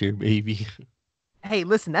last year, baby. Hey,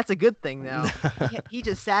 listen, that's a good thing though. He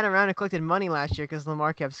just sat around and collected money last year because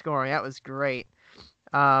Lamar kept scoring. That was great.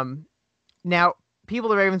 Um, Now, people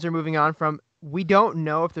the Ravens are moving on from, we don't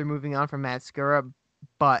know if they're moving on from Matt Skura,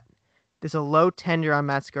 but there's a low tender on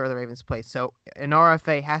Matt Skura the Ravens place. So an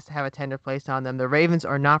RFA has to have a tender placed on them. The Ravens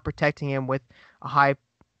are not protecting him with a high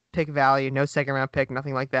pick value, no second round pick,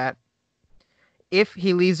 nothing like that. If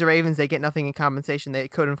he leaves the Ravens, they get nothing in compensation. They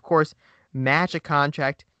could, of course, match a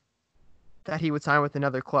contract that he would sign with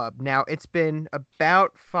another club. Now, it's been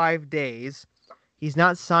about 5 days. He's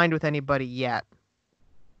not signed with anybody yet.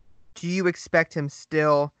 Do you expect him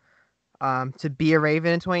still to be a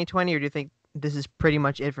Raven in 2020, or do you think this is pretty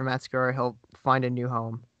much it for Matt Skura? He'll find a new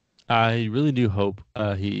home. I really do hope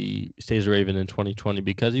he stays a Raven in 2020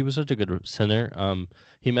 because he was such a good center.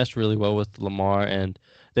 He meshed really well with Lamar, and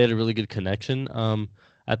they had a really good connection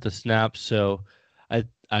at the snap. So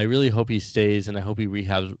I really hope he stays, and I hope he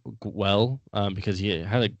rehabs well because he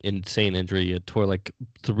had an insane injury. He tore like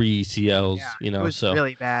 3 CLs, It was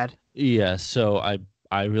really bad. Yeah, so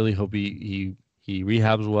I really hope he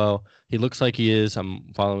rehabs well. He looks like he is.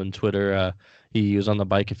 I'm following Twitter. He was on the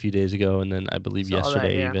bike a few days ago, and then I believe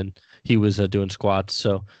yesterday even he was doing squats.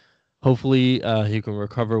 So hopefully he can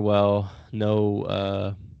recover well.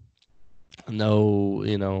 No,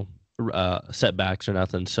 setbacks or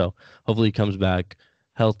nothing. So hopefully he comes back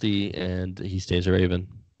healthy and he stays a Raven.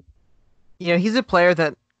 He's a player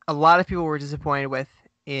that a lot of people were disappointed with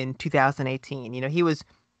in 2018. He was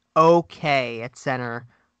okay at center.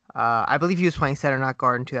 I believe he was playing center, not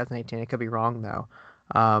guard in 2018. I could be wrong, though.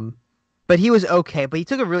 But he was okay. But he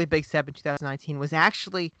took a really big step in 2019, was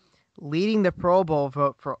actually leading the Pro Bowl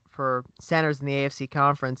vote for centers in the AFC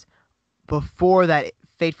Conference before that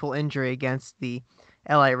fateful injury against the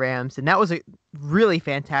LA Rams. And that was a really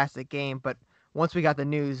fantastic game. But once we got the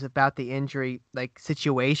news about the injury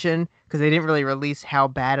situation, because they didn't really release how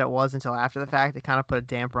bad it was until after the fact, it kind of put a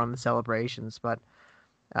damper on the celebrations. But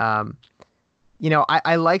I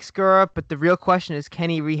like Skura, but the real question is, can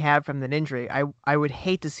he rehab from that injury? I would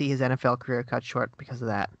hate to see his NFL career cut short because of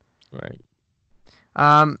that. Right.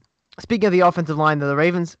 Speaking of the offensive line, though, the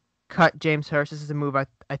Ravens cut James Hurst. This is a move I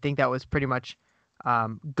think that was pretty much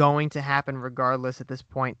going to happen regardless at this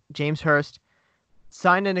point. James Hurst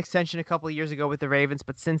signed an extension a couple of years ago with the Ravens,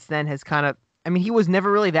 but since then has he was never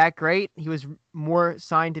really that great. He was more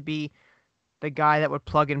signed to be the guy that would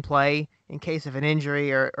plug and play in case of an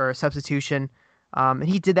injury or a substitution. And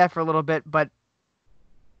he did that for a little bit, but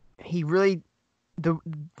he really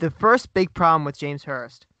the first big problem with James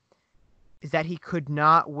Hurst is that he could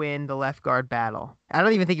not win the left guard battle. I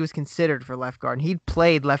don't even think he was considered for left guard. And he'd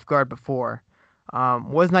played left guard before.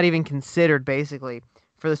 Was not even considered basically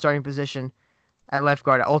for the starting position at left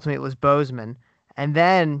guard. Ultimately, it was Bozeman. And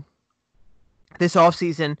then this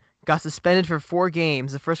offseason got suspended for 4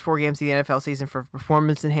 games, the first 4 games of the NFL season, for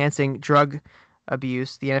performance-enhancing drug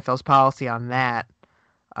abuse, the NFL's policy on that.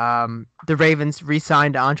 The Ravens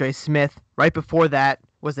re-signed Andre Smith right before that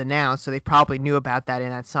was announced, so they probably knew about that in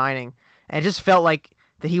that signing. And it just felt like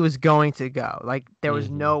that he was going to go. Like, there was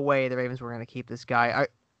no way the Ravens were going to keep this guy.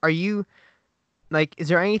 Are you, is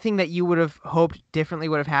there anything that you would have hoped differently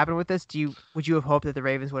would have happened with this? Would you have hoped that the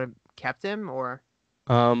Ravens would have kept him, or?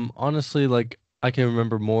 Honestly, I can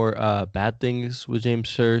remember more bad things with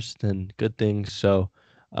James Hurst than good things. So,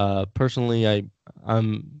 personally,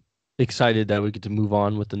 I'm excited that we get to move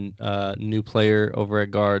on with a new player over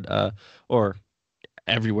at guard, or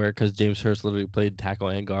everywhere, because James Hurst literally played tackle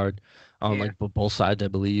and guard on both sides, I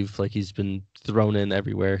believe. He's been thrown in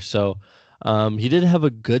everywhere. So, he did have a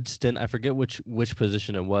good stint. I forget which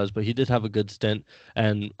position it was, but he did have a good stint,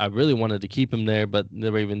 and I really wanted to keep him there. But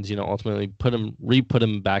the Ravens, ultimately re-put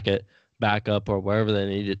him back at backup or wherever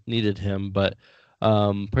they needed him. But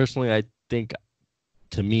personally, I think,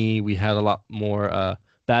 to me, we had a lot more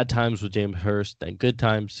bad times with James Hurst than good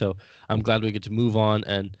times. So I'm glad we get to move on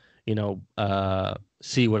and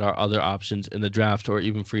see what our other options in the draft or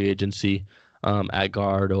even free agency at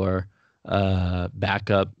guard or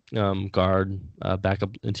backup guard, backup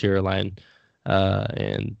interior line,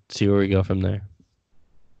 and see where we go from there.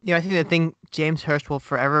 I think the thing James Hurst will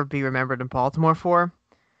forever be remembered in Baltimore for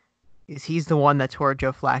is he's the one that tore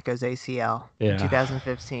Joe Flacco's ACL in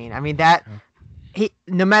 2015.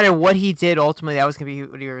 No matter what he did, ultimately that was going to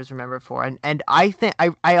be what he was remembered for. And I think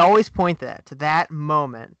I always point to that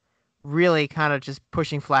moment really kind of just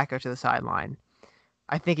pushing Flacco to the sideline.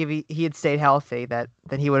 I think if he had stayed healthy, then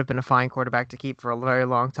he would have been a fine quarterback to keep for a very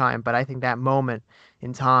long time. But I think that moment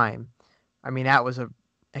in time, that was a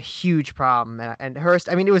huge problem. And Hurst,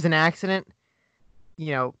 it was an accident.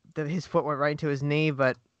 His foot went right into his knee,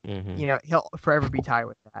 but he'll forever be tied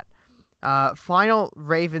with that. Final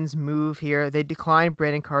Ravens move here. They declined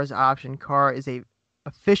Brandon Carr's option. Carr is a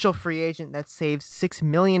official free agent that saves $6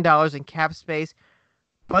 million in cap space,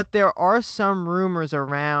 but there are some rumors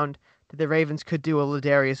around that the Ravens could do a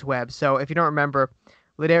Ladarius Webb. So if you don't remember,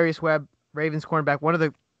 Ladarius Webb, Ravens cornerback, one of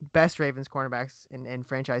the best Ravens cornerbacks in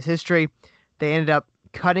franchise history. They ended up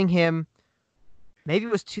cutting him. Maybe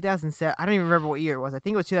it was 2007. I don't even remember what year it was. I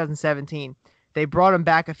think it was 2017. They brought him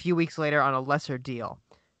back a few weeks later on a lesser deal.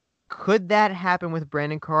 Could that happen with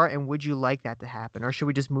Brandon Carr, and would you like that to happen, or should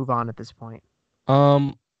we just move on at this point?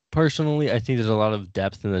 Personally, I think there's a lot of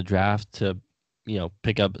depth in the draft to,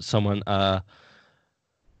 pick up someone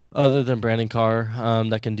other than Brandon Carr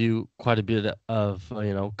that can do quite a bit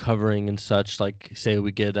of covering and such. Like say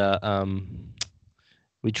we get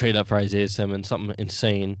we trade up for Isaiah Simmons, something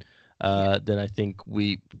insane. Then I think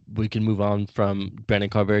we can move on from Brandon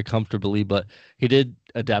Carr very comfortably. But he did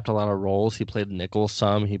adapt a lot of roles. He played nickel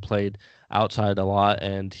some. He played outside a lot,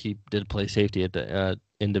 and he did play safety at the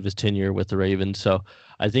end of his tenure with the Ravens. So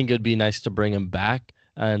I think it'd be nice to bring him back,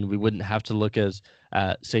 and we wouldn't have to look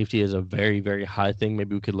at safety as a very, very high thing.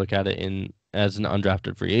 Maybe we could look at it as an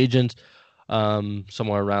undrafted free agent,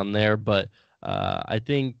 somewhere around there. But I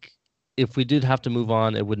think if we did have to move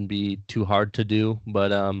on, it wouldn't be too hard to do.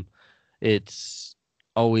 But it's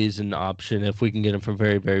always an option. If we can get him for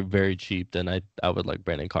very, very, very cheap, then I would like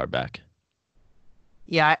Brandon Carr back.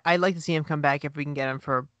 Yeah, I'd like to see him come back if we can get him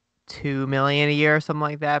for $2 million a year or something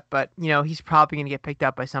like that. But he's probably going to get picked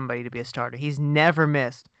up by somebody to be a starter. He's never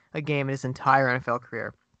missed a game in his entire NFL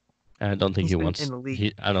career. And I don't think He's he been wants. in the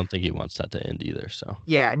league. I don't think he wants that to end either. So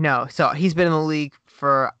Yeah, no. So he's been in the league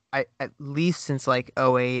for at least since like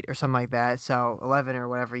 '08 or something like that. So 11 or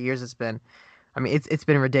whatever years it's been. I mean, it's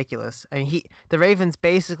been ridiculous. I mean, the Ravens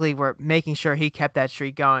basically were making sure he kept that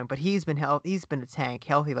streak going, but he's been He's been a tank,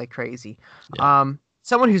 healthy like crazy. yeah.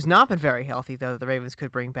 Someone who's not been very healthy though, the Ravens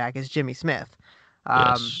could bring back is Jimmy Smith.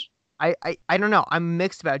 Yes. I don't know. I'm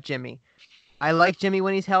mixed about Jimmy. I like Jimmy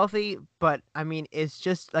when he's healthy, but I mean, it's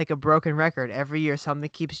just like a broken record. Every year, something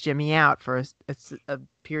keeps Jimmy out for a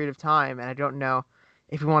period of time, and I don't know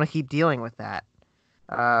if we want to keep dealing with that.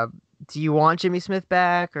 Uh, do you want Jimmy Smith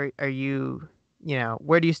back, or are you,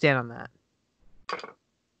 where do you stand on that?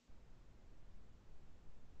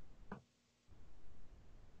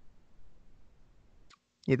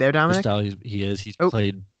 You there, Dominic? Style he is. He's Oh,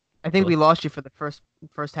 played. I think we lost you for the first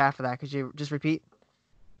half of that. Could you just repeat?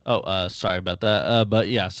 Oh, sorry about that. But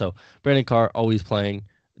yeah, so Brandon Carr always playing.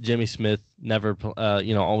 Jimmy Smith never,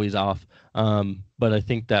 always off. But I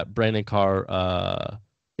think that Brandon Carr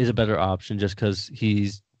is a better option just because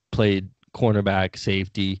he's played cornerback,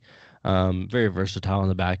 safety, very versatile in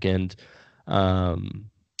the back end. I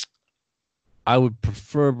would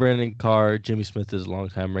prefer Brandon Carr. Jimmy Smith is a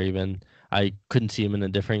longtime Raven. I couldn't see him in a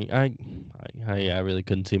different. I really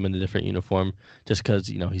couldn't see him in a different uniform just because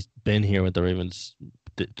he's been here with the Ravens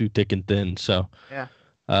through thick and thin. So Yeah.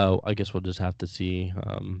 I guess we'll just have to see.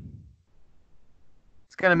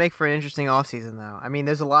 It's going to make for an interesting offseason, though. I mean,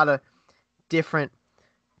 there's a lot of different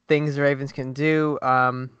things the Ravens can do.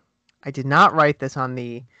 I did not write this on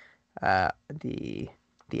the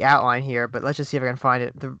outline here, but let's just see if I can find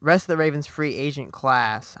it. The rest of the Ravens free agent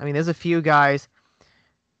class. I mean, there's a few guys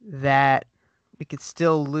that we could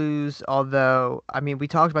still lose, although, I mean, we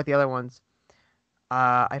talked about the other ones.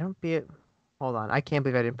 Hold on. I can't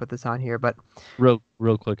believe I didn't put this on here, but Real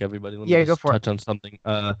quick, everybody. Let me Yeah, go just for it. touch on something.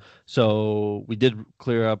 So we did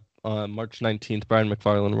clear up on March 19th. Brian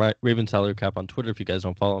McFarland, Raven salary cap on Twitter. If you guys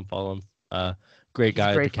don't follow him. Great guy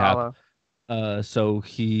at the great cap. follow. So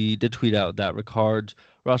he did tweet out that Ricard's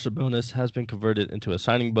roster bonus has been converted into a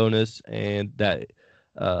signing bonus, and that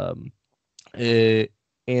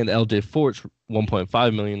and LJ Fort's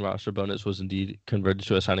 1.5 million roster bonus was indeed converted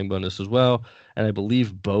to a signing bonus as well. And I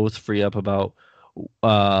believe both free up about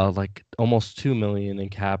like almost 2 million in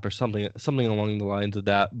cap or something along the lines of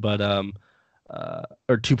that, but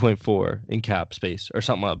or 2.4 in cap space or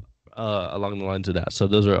something up along the lines of that. So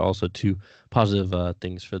those are also two positive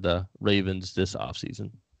things for the Ravens this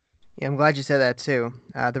offseason. Yeah, I'm glad you said that too.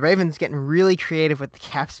 The Ravens getting really creative with the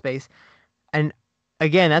cap space. And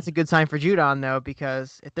again, that's a good sign for Judon, though,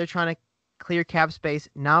 because if they're trying to clear cap space,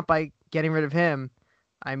 not by getting rid of him,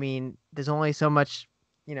 I mean, there's only so much,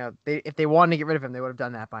 if they wanted to get rid of him, they would have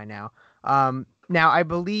done that by now. Now, I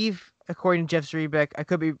believe, according to Jeff Zrebiec,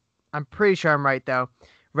 I'm pretty sure I'm right, though.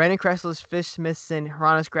 Brandon Kressler, Fish Smithson,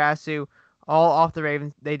 Hronis Grasu, all off the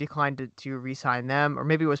Ravens. They declined to re-sign them, or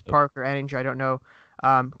maybe it was Parker Enninger, I don't know.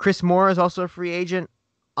 Chris Moore is also a free agent.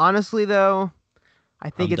 Honestly, though, I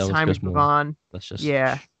think it's time to move on. That's just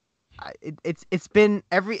Yeah. it's been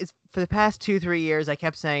for the past 2-3 years. I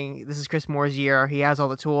kept saying this is Chris Moore's year. He has all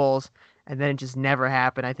the tools, and then it just never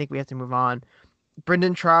happened. I think we have to move on.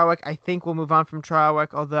 Brendan Trawick, I think we'll move on from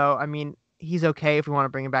Trawick. Although I mean he's okay if we want to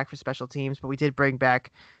bring him back for special teams, but we did bring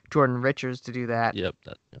back Jordan Richards to do that. Yep.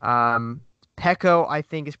 Pecco, I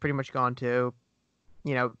think, is pretty much gone too.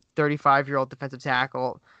 35-year-old defensive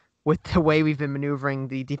tackle. With the way we've been maneuvering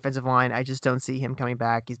the defensive line, I just don't see him coming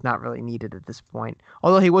back. He's not really needed at this point.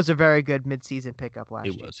 Although he was a very good midseason pickup last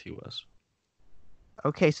year. He was.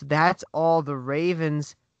 Okay, so that's all the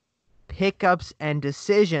Ravens pickups and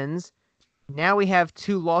decisions. Now we have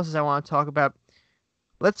 2 losses I want to talk about.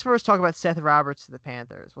 Let's first talk about Seth Roberts to the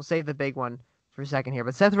Panthers. We'll save the big one for a second here.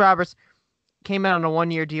 But Seth Roberts came out on a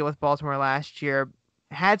 1-year deal with Baltimore last year.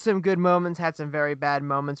 Had some good moments, had some very bad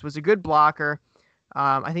moments. Was a good blocker.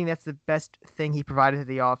 I think that's the best thing he provided to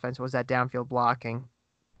the offense was that downfield blocking.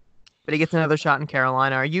 But he gets another shot in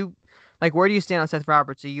Carolina. Are you where do you stand on Seth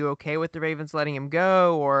Roberts? Are you okay with the Ravens letting him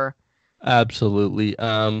go, or? Absolutely.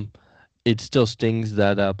 It still stings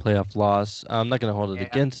that playoff loss. I'm not going to hold it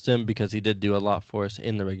against him because he did do a lot for us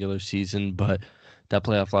in the regular season, but that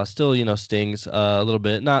playoff loss still, stings a little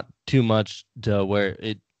bit. Not too much to where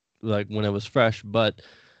it when it was fresh, but.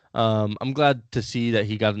 I'm glad to see that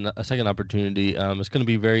he got a second opportunity. It's going to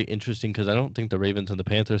be very interesting because I don't think the Ravens and the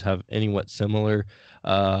Panthers have anywhat similar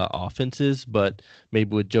offenses, but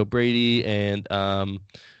maybe with Joe Brady and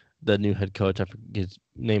the new head coach, I forget his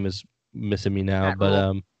name is missing me now,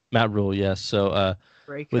 Matt Rule, yes. So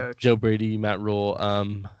great with coach. Joe Brady, Matt Rule,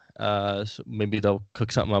 so maybe they'll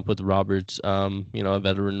cook something up with Roberts, a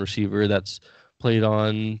veteran receiver that's played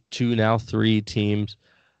on 2, now 3 teams.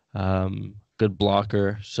 Good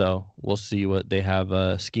blocker, so we'll see what they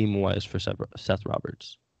have scheme-wise for Seth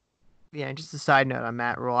Roberts. Yeah, and just a side note on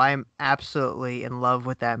Matt Rule, I am absolutely in love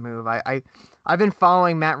with that move. I've been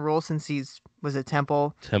following Matt Rule since was at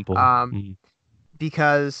Temple.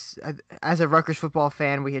 Because as a Rutgers football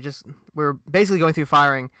fan, we're basically going through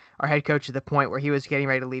firing our head coach to the point where he was getting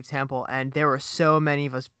ready to leave Temple, and there were so many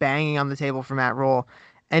of us banging on the table for Matt Rule.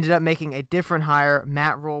 Ended up making a different hire.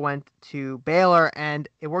 Matt Rule went to Baylor, and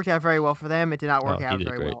it worked out very well for them. It did not work out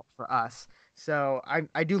very well for us. So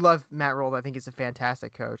I do love Matt Rule. I think he's a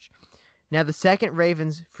fantastic coach. Now, the second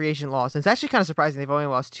Ravens free agent loss, and it's actually kind of surprising. They've only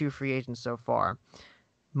lost 2 free agents so far.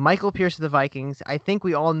 Michael Pierce to the Vikings. I think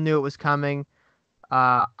we all knew it was coming.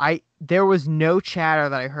 There was no chatter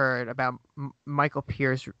that I heard about Michael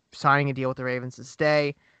Pierce signing a deal with the Ravens to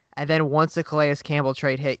stay. And then once the Calais Campbell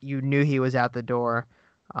trade hit, you knew he was out the door.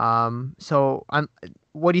 So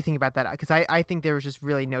what do you think about that? Because I think there was just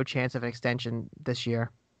really no chance of an extension this year.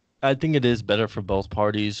 I think it is better for both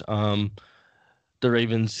parties. The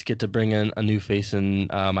Ravens get to bring in a new face in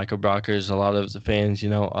Michael Brockers. A lot of the fans,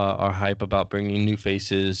 are hype about bringing new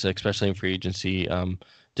faces, especially in free agency,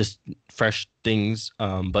 just fresh things.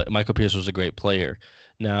 But Michael Pierce was a great player.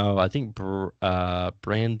 Now, I think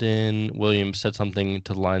Brandon Williams said something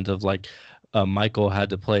to the lines of Michael had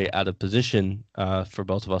to play out of position for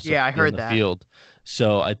both of us I heard in the that. field.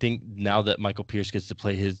 So I think now that Michael Pierce gets to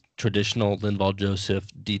play his traditional Linval Joseph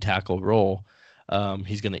D-tackle role,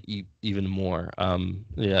 he's going to eat even more.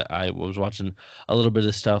 I was watching a little bit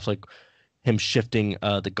of stuff like him shifting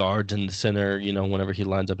the guards in the center, whenever he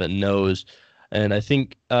lines up at nose. And I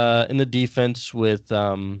think in the defense with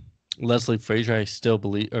Leslie Frazier, I still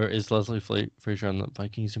believe, or is Leslie Frazier on the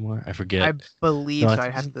Vikings anymore? I forget. I believe so.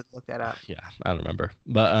 I'd have to look that up. Yeah, I don't remember.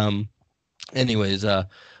 But anyways,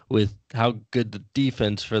 with how good the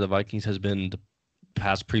defense for the Vikings has been the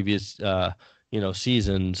past previous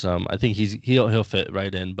seasons, I think he'll fit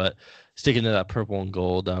right in. But sticking to that purple and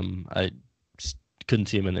gold, I couldn't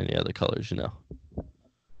see him in any other colors.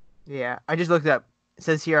 Yeah, I just looked up. It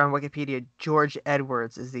says here on Wikipedia, George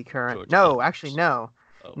Edwards is the current. Actually, no.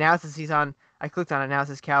 Oh. Now it says he's on. I clicked on it. Now it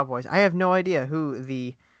says Cowboys. I have no idea who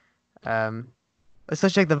the.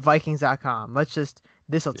 Let's check the Vikings.com.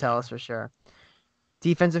 This will tell us for sure.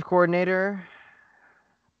 Defensive coordinator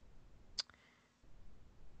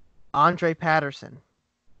Andre Patterson.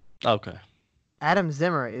 Okay. Adam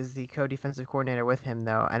Zimmer is the co-defensive coordinator with him,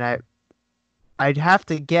 though, and I'd have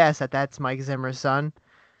to guess that that's Mike Zimmer's son.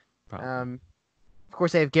 Of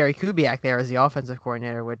course, they have Gary Kubiak there as the offensive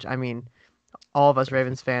coordinator, which, I mean, all of us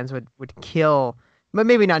Ravens fans would kill, but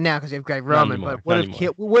maybe not now because we have Greg Roman, but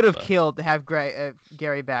would have killed to have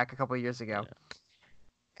Gary back a couple of years ago. Yeah.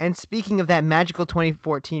 And speaking of that magical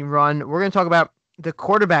 2014 run, we're going to talk about the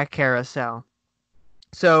quarterback carousel.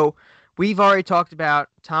 So we've already talked about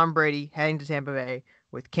Tom Brady heading to Tampa Bay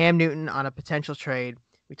with Cam Newton on a potential trade.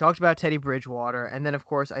 We talked about Teddy Bridgewater, and then, of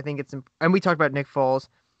course, I think and we talked about Nick Foles.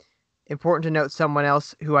 important to note someone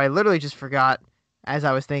else who I literally just forgot as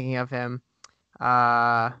I was thinking of him.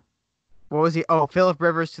 Uh, what was he? Oh, Phillip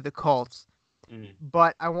Rivers to the Colts.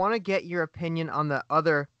 But I want to get your opinion on the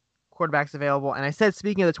other quarterbacks available. And I said,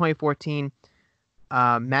 speaking of the 2014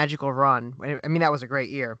 magical run, I mean, that was a great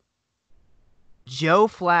year. Joe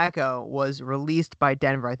Flacco was released by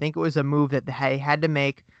Denver. I think it was a move that they had to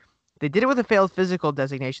make. They did it with a failed physical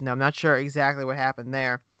designation, though. I'm not sure exactly what happened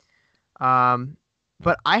there.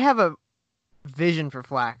 But I have a vision for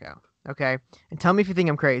Flacco, okay? And tell me if you think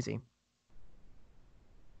I'm crazy.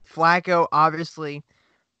 Flacco, obviously,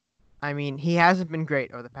 I mean, he hasn't been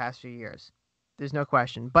great over the past few years. There's no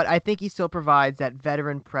question. But I think he still provides that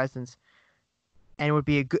veteran presence and would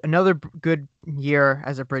be another good year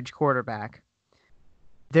as a bridge quarterback.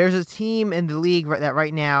 There's a team in the league that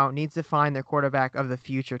right now needs to find their quarterback of the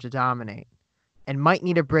future to dominate and might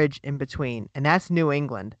need a bridge in between, and that's New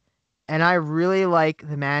England. And I really like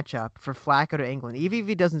the matchup for Flacco to England. Even if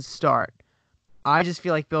he doesn't start, I just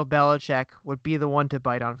feel like Bill Belichick would be the one to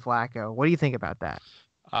bite on Flacco. What do you think about that?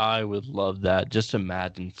 I would love that. Just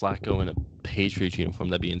imagine Flacco in a Patriots uniform.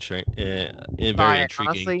 That'd be very intriguing.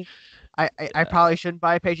 Honestly, I probably shouldn't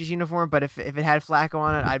buy a Patriots uniform, but if it had Flacco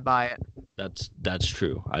on it, I'd buy it. That's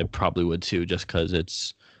true. I probably would too, just because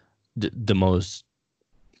it's the most.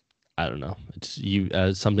 I don't know. It's you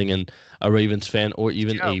as something in a Ravens fan, or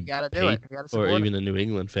even even a New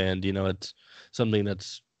England fan. It's something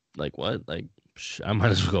that's like, what? Like, I might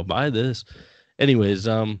as well go buy this. Anyways,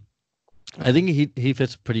 I think he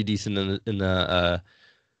fits pretty decent in the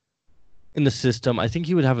system. I think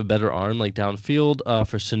he would have a better arm, like downfield,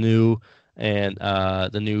 for Sanu and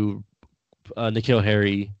the new N'Keal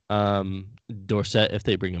Harry, Dorsett if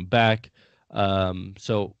they bring him back.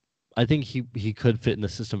 So I think he could fit in the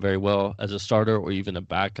system very well as a starter or even a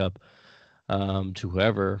backup to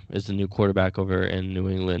whoever is the new quarterback over in New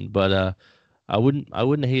England. But I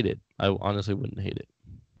wouldn't hate it. I honestly wouldn't hate it.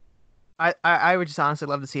 I would just honestly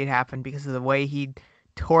love to see it happen because of the way he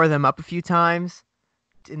tore them up a few times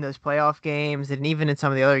in those playoff games and even in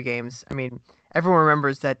some of the other games. I mean, everyone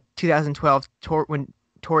remembers that 2012 when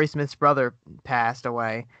Torrey Smith's brother passed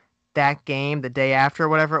away. That game, the day after,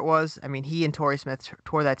 whatever it was. I mean, he and Torrey Smith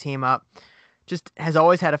tore that team up. Just has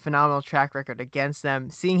always had a phenomenal track record against them.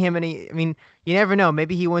 Seeing him I mean, you never know.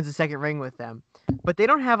 Maybe he wins the second ring with them. But they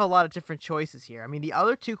don't have a lot of different choices here. I mean, the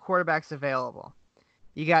other two quarterbacks available.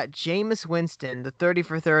 You got Jameis Winston, the 30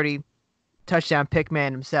 for 30 touchdown pick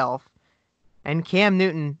man himself, and Cam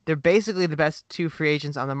Newton. They're basically the best two free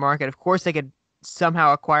agents on the market. Of course, they could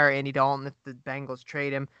somehow acquire Andy Dalton if the Bengals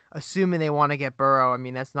trade him, assuming they want to get Burrow. I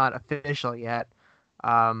mean, that's not official yet.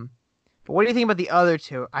 But what do you think about the other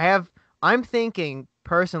two? I'm thinking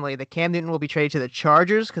personally that Cam Newton will be traded to the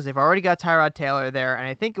Chargers because they've already got Tyrod Taylor there, and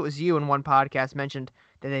I think it was you in one podcast mentioned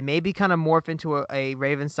that they maybe kind of morph into a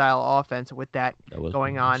Ravens-style offense with that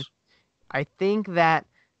going on. I think that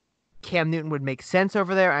Cam Newton would make sense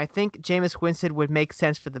over there. I think Jameis Winston would make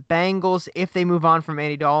sense for the Bengals if they move on from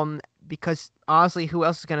Andy Dalton because, honestly, who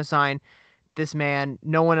else is going to sign this man?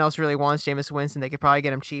 No one else really wants Jameis Winston. They could probably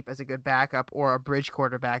get him cheap as a good backup or a bridge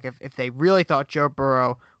quarterback if they really thought Joe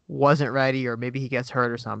Burrow wasn't ready or maybe he gets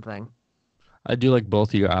hurt or something. I do like both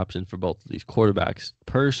of your options for both of these quarterbacks.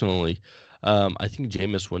 Personally, I think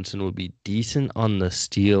Jameis Winston would be decent on the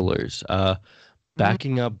Steelers.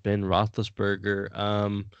 Backing up Ben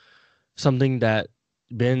Roethlisberger, something that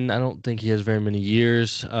Ben, I don't think he has very many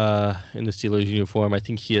years in the Steelers uniform. I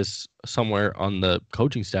think he is somewhere on the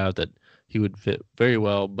coaching staff that he would fit very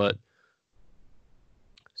well. But,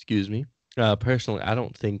 excuse me, personally, I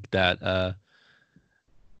don't think that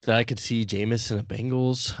that I could see Jameis in the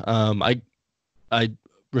Bengals. I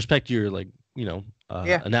respect your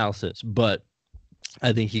analysis, but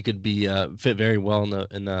I think he could be fit very well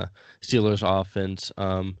in the Steelers offense,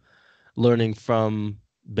 learning from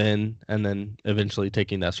Ben and then eventually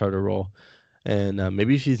taking that starter role. And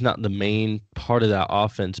maybe if he's not the main part of that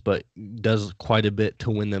offense, but does quite a bit to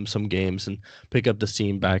win them some games and pick up the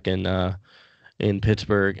steam back in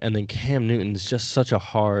Pittsburgh. And then Cam Newton is just such a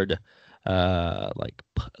hard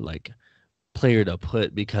player to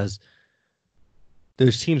put because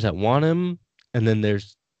there's teams that want him and then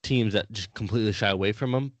there's teams that just completely shy away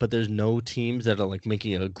from him, but there's no teams that are like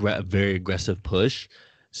making a very aggressive push.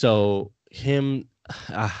 So him,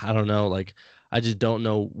 I don't know, like I just don't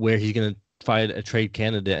know where he's going to find a trade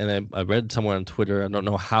candidate. And I read somewhere on Twitter, I don't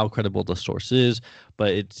know how credible the source is,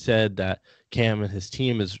 but it said that Cam and his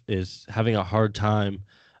team is having a hard time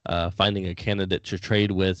finding a candidate to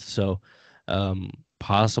trade with. So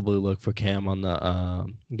possibly look for Cam on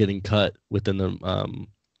the getting cut within the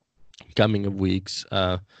coming of weeks.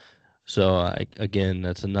 So again,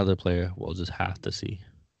 that's another player we'll just have to see.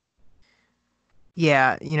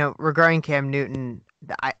 Yeah, regarding Cam Newton,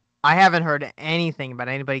 I haven't heard anything about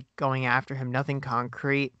anybody going after him, nothing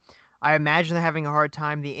concrete. I imagine they're having a hard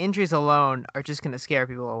time. The injuries alone are just going to scare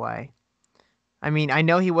people away. I mean, I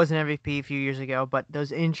know he was an MVP a few years ago, but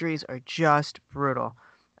those injuries are just brutal.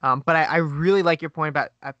 But I really like your point about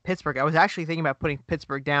Pittsburgh. I was actually thinking about putting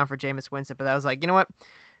Pittsburgh down for Jameis Winston, but I was like, you know what?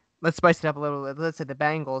 Let's spice it up a little bit. Let's say the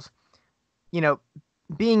Bengals. You know,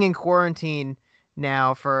 being in quarantine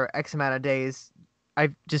now for X amount of days, I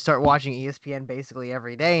just start watching ESPN basically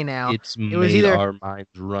every day now. It's It was made either, our minds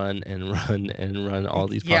run and run and run all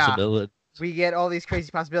these yeah, possibilities. we get all these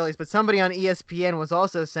crazy possibilities, but somebody on ESPN was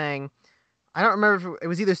also saying, I don't remember if it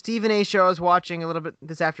was either Stephen A. show I was watching a little bit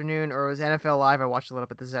this afternoon, or it was NFL Live I watched a little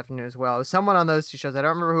bit this afternoon as well. It was someone on those two shows. I don't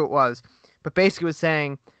remember who it was, but basically was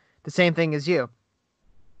saying the same thing as you.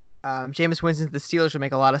 Jameis Winston to the Steelers would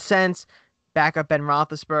make a lot of sense. Back up Ben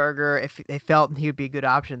Roethlisberger, if they felt he would be a good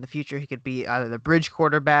option in the future, he could be either the bridge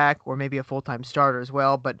quarterback or maybe a full-time starter as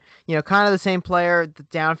well. But, kind of the same player, the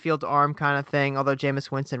downfield arm kind of thing, although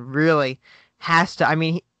Jameis Winston really has to. I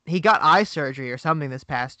mean, he got eye surgery or something this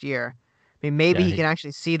past year. I mean, maybe Yeah, he can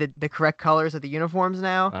actually see the correct colors of the uniforms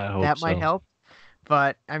now. I hope That might so. help.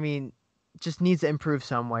 But, I mean, just needs to improve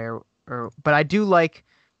some way. But I do like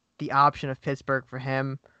the option of Pittsburgh for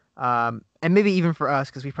him. And maybe even for us,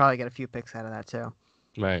 because we probably get a few picks out of that too.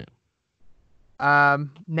 Right.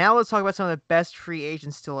 Now let's talk about some of the best free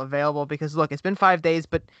agents still available. Because look, it's been 5 days,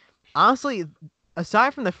 but honestly,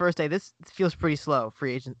 aside from the first day, this feels pretty slow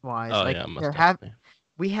free agent wise. Oh Like yeah, most definitely.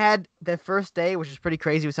 we had the first day, which was pretty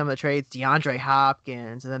crazy with some of the trades, DeAndre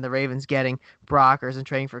Hopkins, and then the Ravens getting Brockers and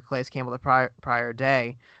trading for Calais Campbell the prior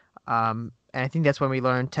day. And I think that's when we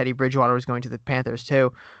learned Teddy Bridgewater was going to the Panthers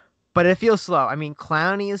too. But it feels slow. I mean,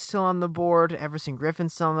 Clowney is still on the board. Everson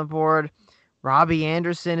Griffin's still on the board. Robbie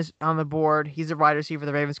Anderson is on the board. He's a wide receiver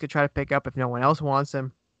the Ravens could try to pick up if no one else wants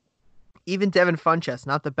him. Even Devin Funchess,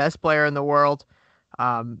 not the best player in the world.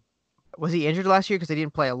 Was he injured last year? Because he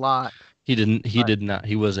didn't play a lot. He didn't. He But, did not.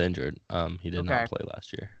 He was injured. He did okay. not play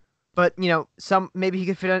last year. But, maybe he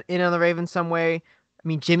could fit in on the Ravens some way. I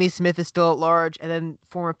mean, Jimmy Smith is still at large. And then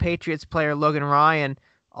former Patriots player Logan Ryan,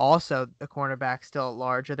 also a cornerback, still at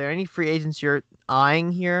large. Are there any free agents you're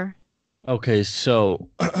eyeing here? Okay, so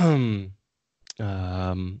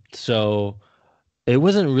so it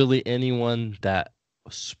wasn't really anyone that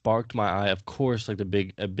sparked my eye. Of course, like a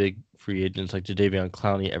big free agents like Jadeveon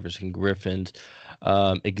Clowney, Everson Griffin,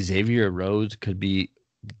 Xavier Rhodes could be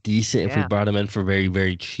decent if we Yeah. brought him in for very,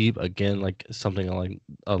 very cheap. Again, like something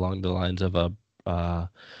along the lines of a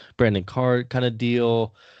Brandon Carr kind of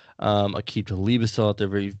deal. Aqib Talib is still out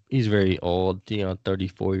there. He's very old,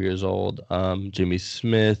 34 years old. Jimmy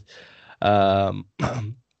Smith. Um,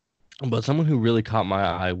 but someone who really caught my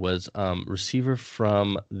eye was receiver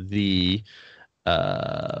from the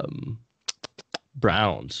um,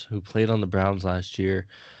 Browns, who played on the Browns last year,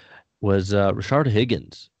 was Rashard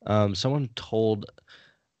Higgins. Someone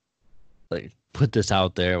put this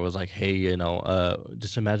out there, was like, hey,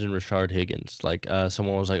 just imagine Rashard Higgins. Like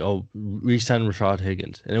someone was like, oh, re-sign Rashard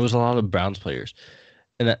Higgins. And it was a lot of Browns players.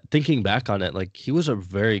 And thinking back on it, like he was a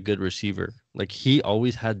very good receiver. Like he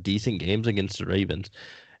always had decent games against the Ravens.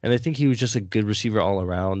 And I think he was just a good receiver all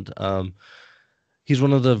around. He's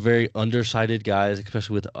one of the very undersided guys,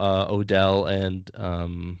 especially with Odell and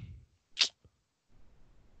on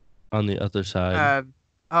the other side.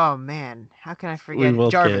 Oh man, how can I We forget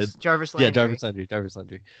both Jarvis? did. Jarvis Yeah, Landry. Jarvis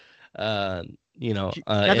Landry. Not to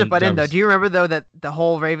And butt in though. Jarvis, Do you remember though that the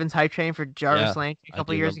whole Ravens hype train for yeah, Jarvis Landry a I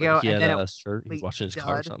couple do years remember. ago, He and had then a shirt. He was complete washing his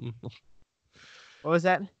car or dud? something. What was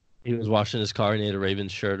that? He was washing his car and he had a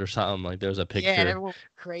Ravens shirt or something. Like there was a Yeah, and picture. everyone went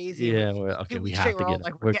crazy. And Yeah, two we weeks straight, have to we're all get him.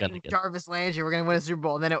 like, we're We're gonna getting get him. Jarvis Landry. We're gonna win a Super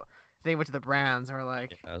Bowl. And then they went to the Browns, and we're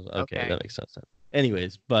like, Yeah, okay, okay, that makes sense.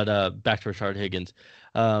 Anyways, but back to Rashard Higgins.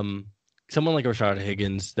 Someone like Rashard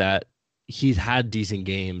Higgins that he's had decent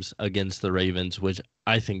games against the Ravens, which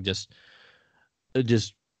I think just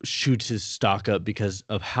shoots his stock up because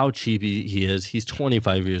of how cheap he is. He's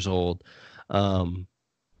 25 years old, and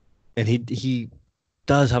he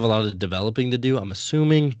does have a lot of developing to do. I'm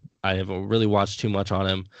assuming. I haven't really watched too much on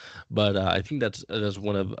him, but I think that's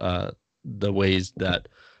one of the ways that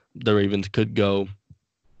the Ravens could go.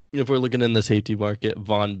 If we're looking in the safety market,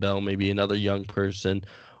 Von Bell, maybe another young person,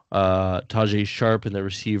 Tajay Sharp and the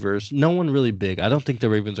receivers. No one really big. I don't think the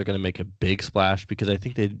Ravens are going to make a big splash because I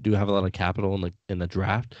think they do have a lot of capital in the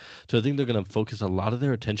draft. So I think they're going to focus a lot of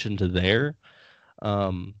their attention to there.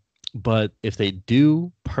 But if they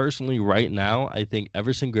do, personally, right now, I think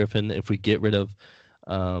Everson Griffin, if we get rid of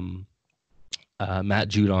Matt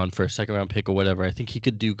Judon for a second round pick or whatever. I think he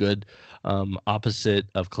could do good opposite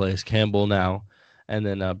of Calais Campbell now, and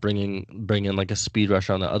then bring in like a speed rush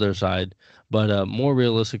on the other side. But more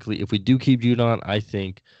realistically, if we do keep Judon, I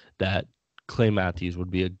think that Clay Matthews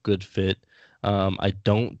would be a good fit. I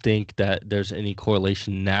don't think that there's any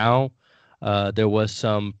correlation now. There was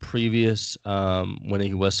some previous when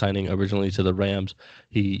he was signing originally to the Rams.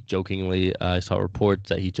 He jokingly, I saw reports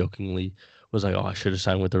that he jokingly was like, "Oh, I should have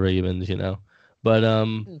signed with the Ravens," you know. But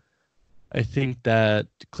I think that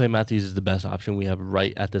Clay Matthews is the best option we have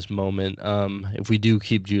right at this moment. If we do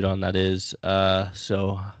keep Judon, that is.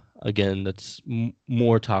 So again, that's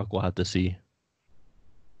more talk. We'll have to see.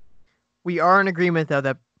 We are in agreement though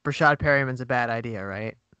that Brashad Perriman's a bad idea,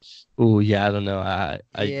 right? Oh yeah, I don't know. I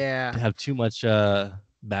Yeah. have too much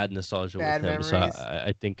bad nostalgia Bad with him, so memories.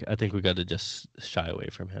 I think we got to just shy away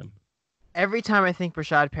from him. Every time I think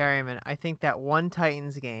Brashad Perriman, I think that one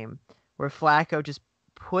Titans game where Flacco just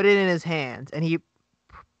put it in his hands and he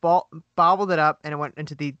bobbled it up and it went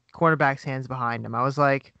into the cornerback's hands behind him. I was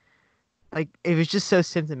like it was just so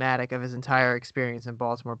symptomatic of his entire experience in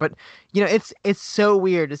Baltimore. But it's so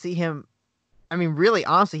weird to see him. I mean, really,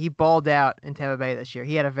 honestly, he balled out in Tampa Bay this year.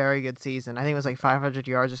 He had a very good season. I think it was like 500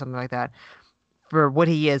 yards or something like that. For what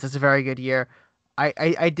he is, it's a very good year.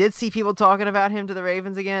 I did see people talking about him to the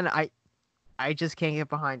Ravens again. I just can't get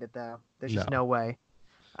behind it though. There's just No. no way.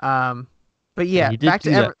 But And yeah, he did back to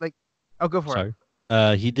do that. Everett. Like, oh, go for it.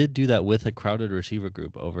 Sorry. He did do that with a crowded receiver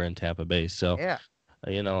group over in Tampa Bay. So, Yeah.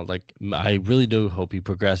 like I really do hope he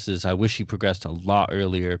progresses. I wish he progressed a lot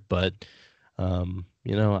earlier, but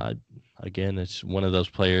again, it's one of those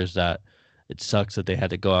players that it sucks that they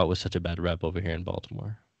had to go out with such a bad rep over here in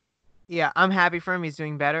Baltimore. Yeah, I'm happy for him. He's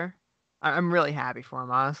doing better. I'm really happy for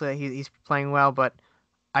him. Honestly, he's playing well, but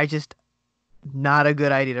I just not a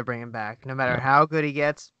good idea to bring him back. No matter No. how good he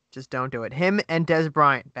gets, just don't do it. Him and Des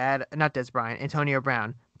Bryant, bad. Not Des Bryant, Antonio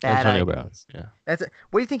Brown, bad Antonio Brown, ideas. yeah. That's it.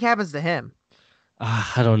 What do you think happens to him?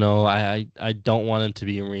 I don't know. I don't want him to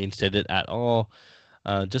be reinstated at all,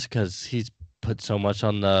 just because he's put so much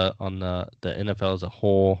on the NFL as a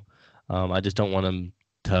whole. I just don't want him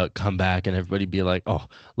to come back and everybody be like, "Oh,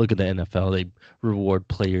 look at the NFL. They reward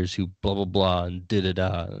players who blah blah blah and da da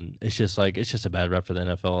da." And it's just a bad rep for the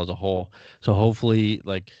NFL as a whole. So hopefully,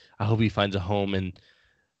 I hope he finds a home in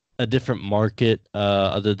a different market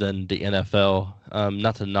other than the NFL.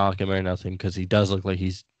 Not to knock him or nothing, because he does look like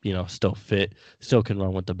he's still fit, still can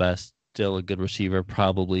run with the best, still a good receiver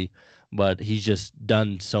probably, but he's just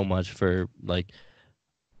done so much for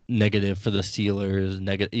negative for the Steelers,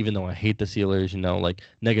 negative even though I hate the Steelers,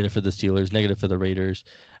 negative for the Steelers, negative for the Raiders,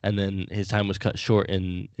 and then his time was cut short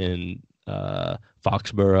in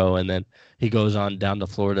Foxborough, and then he goes on down to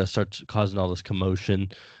Florida, starts causing all this commotion,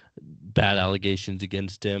 bad allegations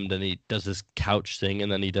against him. Then he does this couch thing,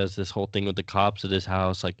 and then he does this whole thing with the cops at his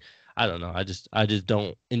house. Like, I don't know. I just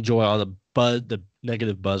don't enjoy all the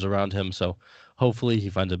negative buzz around him. So hopefully he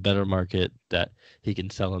finds a better market that he can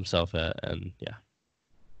sell himself at, and yeah.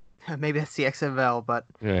 Maybe that's the XFL, but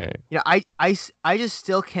Right. I just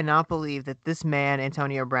still cannot believe that this man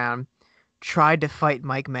Antonio Brown tried to fight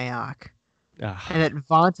Mike Mayock. Ah, And that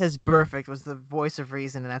Vontez Burfict was the voice of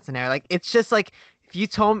reason in that scenario. Like, it's just like if you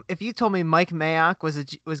told me Mike Mayock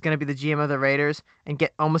was going to be the GM of the Raiders and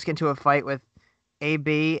almost get into a fight with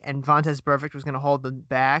AB and Vontez Burfict was going to hold them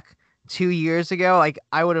back 2 years ago, like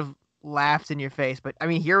I would have laughed in your face. But I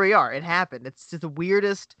mean, here we are. It happened. It's just the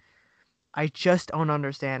weirdest. I just don't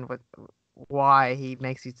understand why he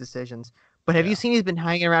makes these decisions. But have you yeah. seen he's been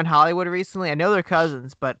hanging around Hollywood recently? I know they're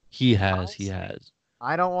cousins, but He honestly, has.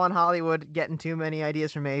 I don't want Hollywood getting too many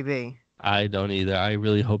ideas from AB. I don't either. I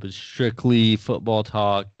really hope it's strictly football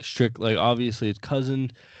talk. Obviously it's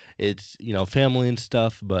cousin, it's family and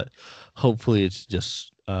stuff, but hopefully it's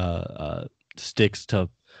just sticks to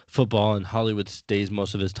football, and Hollywood stays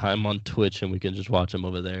most of his time on Twitch, and we can just watch him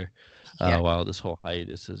over there Yeah. while this whole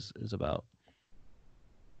hiatus is about.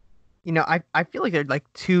 I feel like they're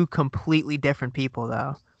like two completely different people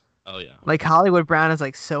though. Oh yeah. Like Hollywood Brown is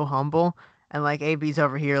like so humble, and like AB's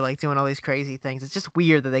over here like doing all these crazy things. It's just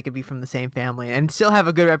weird that they could be from the same family and still have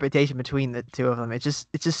a good reputation between the two of them. It's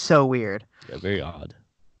just so weird. Yeah, very odd.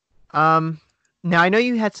 Now I know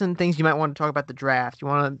you had some things you might want to talk about the draft. You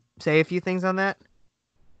want to say a few things on that?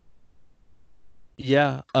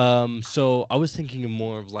 Yeah. So I was thinking of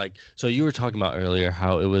more of so you were talking about earlier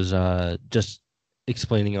how it was just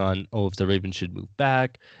explaining on if the Ravens should move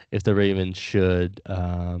back, if the Ravens should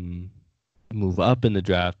move up in the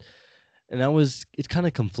draft. And it's kind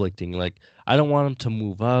of conflicting. Like, I don't want them to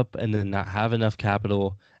move up and then not have enough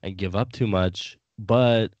capital and give up too much,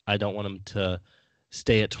 but I don't want them to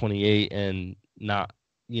stay at 28 and not,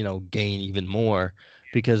 gain even more.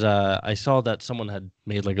 Because I saw that someone had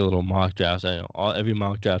made like a little mock draft. I know every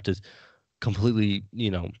mock draft is completely,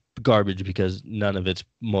 garbage because none of it's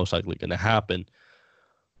most likely going to happen.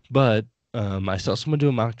 But I saw someone do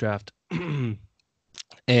a mock draft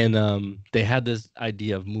and they had this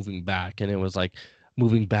idea of moving back, and it was like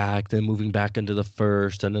moving back, then moving back into the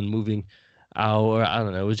first, and then moving out, or I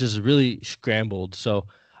don't know. It was just really scrambled. So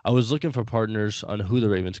I was looking for partners on who the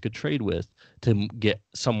Ravens could trade with to get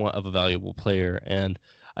somewhat of a valuable player, and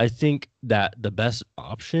I think that the best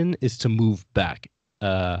option is to move back.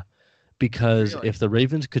 Because Really? if the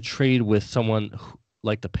Ravens could trade with someone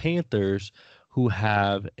like the Panthers, who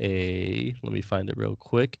have a, let me find it real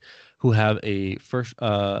quick, who have a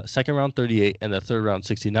second round 38 and a third round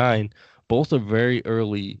 69, both are very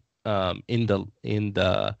early in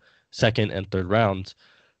the second and third rounds.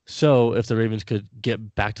 So if the Ravens could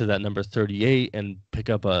get back to that number 38 and pick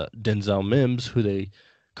up a Denzel Mims, who they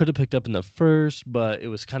could have picked up in the first, but it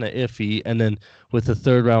was kind of iffy, and then with the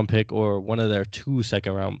third round pick or one of their two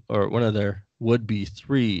second round or one of their would be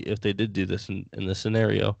three if they did do this in this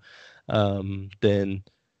scenario, then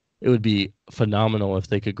it would be phenomenal if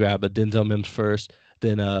they could grab a Denzel Mims first,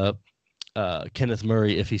 then Kenneth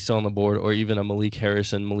Murray if he's still on the board, or even a Malik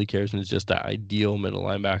Harrison. Malik Harrison is just that ideal middle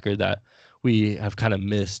linebacker that we have kind of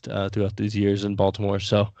missed throughout these years in Baltimore.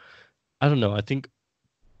 So I don't know. I think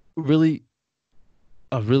really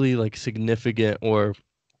a really like significant or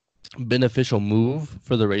beneficial move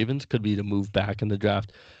for the Ravens could be to move back in the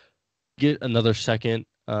draft, get another second,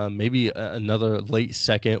 maybe another late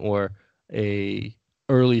second or a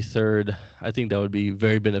early third. I think that would be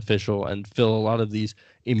very beneficial and fill a lot of these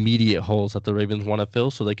immediate holes that the Ravens want to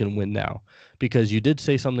fill so they can win now. Because you did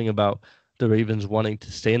say something about the Ravens wanting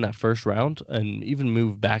to stay in that first round and even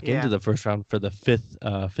move back into Yeah. the first round for the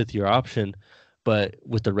fifth year option. But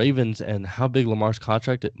with the Ravens and how big Lamar's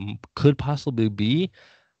contract could possibly be,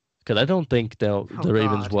 because I don't think Oh the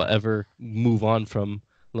Ravens God. will ever move on from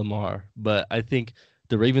Lamar. But I think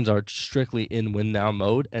the Ravens are strictly in win now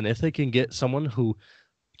mode, and if they can get someone who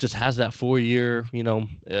just has that 4 year,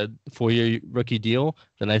 4 year rookie deal,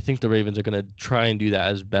 then I think the Ravens are going to try and do that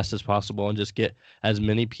as best as possible and just get as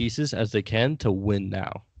many pieces as they can to win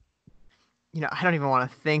now. I don't even want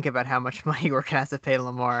to think about how much money we're gonna have to pay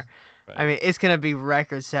Lamar. I Right. mean, it's gonna be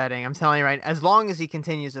record setting. I'm telling you right, as long as he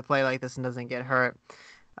continues to play like this and doesn't get hurt.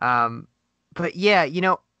 Um, but yeah,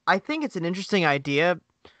 I think it's an interesting idea.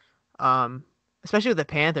 Um, Especially with the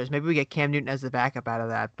Panthers. Maybe we get Cam Newton as the backup out of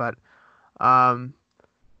that. But um,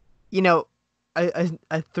 you know,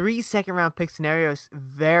 a 3 second round pick scenario is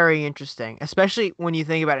very interesting, especially when you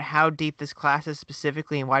think about how deep this class is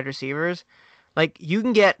specifically in wide receivers. Like you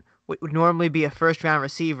can get what would normally be a first round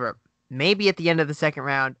receiver, maybe at the end of the second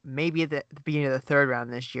round, maybe at the beginning of the third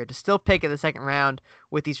round this year. To still pick in the second round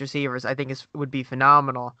with these receivers, I think would be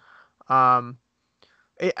phenomenal. Um,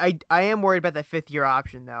 I am worried about that 5th year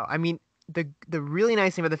option though. I mean, the really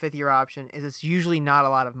nice thing about the 5th year option is it's usually not a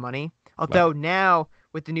lot of money. Right. Although now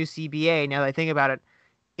with the new CBA, now that I think about it,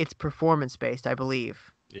 it's performance based, I believe.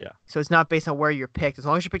 Yeah. So it's not based on where you're picked. As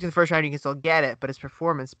long as you're picked in the first round, you can still get it, but it's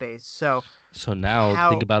performance based. So So now how?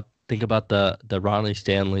 think about the Ronnie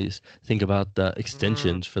Stanleys. Think about the Mm,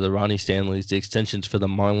 extensions for the Ronnie Stanleys, the extensions for the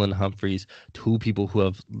Marlon Humphreys, two people who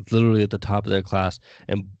have literally at the top of their class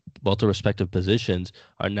and both the respective positions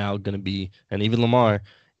are now going to be, and even Lamar,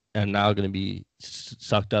 are now going to be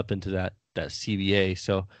sucked up into that CBA.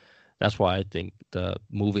 So that's why I think the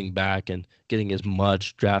moving back and getting as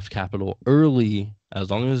much draft capital early,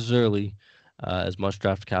 as long as it's early, as much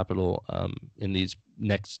draft capital in these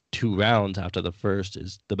next two rounds after the first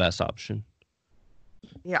is the best option.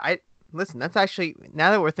 yeah, I listen. That's actually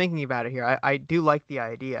now that we're thinking about it here, I do like the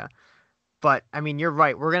idea. But I mean, you're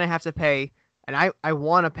right. We're gonna have to pay, and I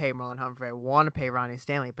want to pay Marlon Humphrey. I want to pay Ronnie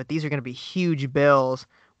Stanley, but these are gonna be huge bills.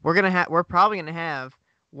 We're probably gonna have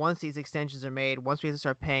once these extensions are made, once we have to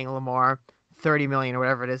start paying Lamar 30 million or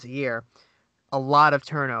whatever it is a year, a lot of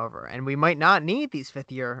turnover, and we might not need these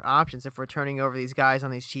 5th year options if we're turning over these guys on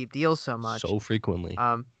these cheap deals so much. So frequently.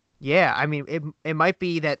 Um, yeah, I mean, it might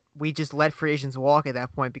be that we just let free agents walk at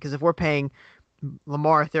that point because if we're paying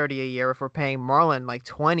Lamar 30 a year, if we're paying Marlon like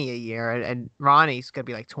 20 a year, and Ronnie's gonna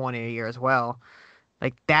be like 20 a year as well,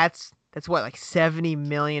 like that's what like $70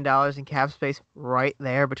 million in cap space right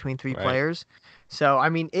there between three Right. players. So I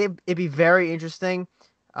mean, it'd be very interesting.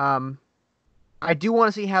 Um, I do want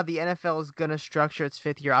to see how the NFL is gonna structure its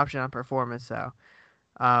 5th year option on performance, though.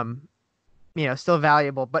 Um, still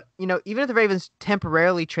valuable. But, even if the Ravens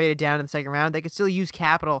temporarily traded down in the second round, they could still use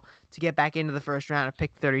capital to get back into the first round and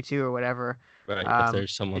pick 32 or whatever. Right. If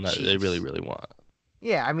there's The someone that they really, Chiefs. really want.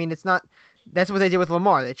 Yeah, I mean, it's not. that's what they did with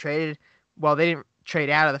Lamar. They traded. Well, they didn't trade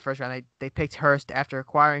out of the first round. They picked Hurst after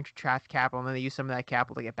acquiring draft capital, and then they used some of that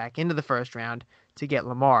capital to get back into the first round to get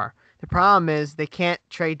Lamar. The problem is they can't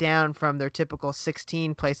trade down from their typical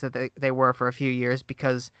 16 place that they were for a few years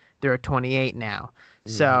because they're at 28 now.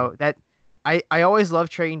 Mm-hmm. So that I always love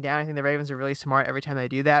trading down. I think the Ravens are really smart every time they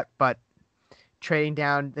do that, but trading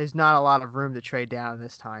down, there's not a lot of room to trade down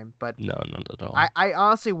this time. But no, not at all. I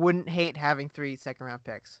honestly wouldn't hate having 3 second-round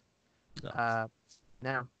picks.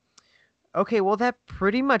 No. Okay, well, that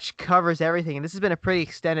pretty much covers everything. And this has been a pretty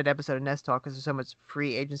extended episode of Nest Talk because there's so much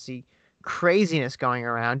free agency craziness going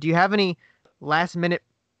around. Do you have any last-minute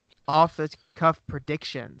off-the-cuff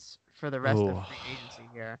predictions for the rest of free agency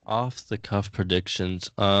here? Off-the-cuff predictions.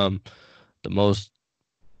 The most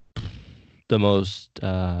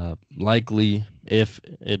likely, if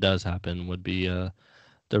it does happen, would be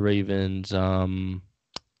the Ravens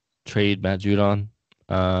trade Matt Judon.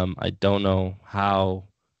 I don't know how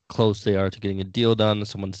close they are to getting a deal done.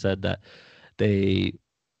 Someone said that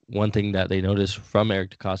one thing that they noticed from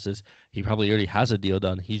Eric DeCosta is he probably already has a deal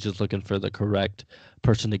done. He's just looking for the correct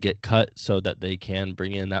person to get cut so that they can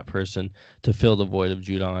bring in that person to fill the void of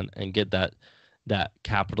Judon and get that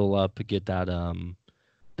capital up, get that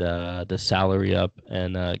the salary up,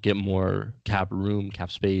 and get more cap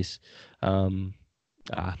space.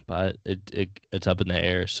 But it's up in the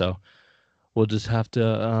air, so we'll just have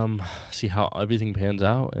to see how everything pans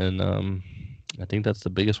out, and I think that's the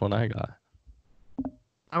biggest one I got.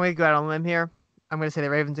 I'm going to go out on a limb here. I'm going to say the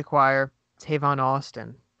Ravens acquire Tavon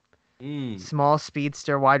Austin. Small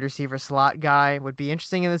speedster wide receiver slot guy would be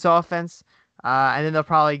interesting in this offense. And then they'll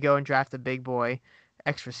probably go and draft a big boy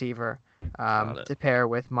X receiver to pair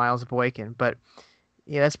with Miles Boykin. But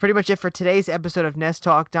yeah, that's pretty much it for today's episode of Nest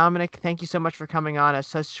Talk. Dominic, thank you so much for coming on at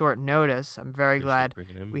such short notice. I'm very glad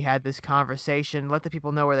we had this conversation. Let the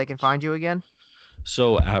people know where they can find you again.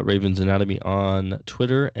 So at Ravens Anatomy on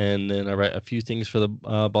Twitter, and then I write a few things for the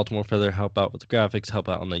Baltimore Feather, help out with the graphics, help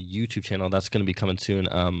out on the YouTube channel. That's going to be coming soon.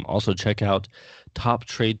 Also check out top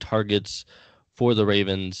trade targets for the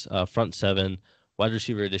Ravens, front 7, wide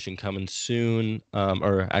receiver edition coming soon,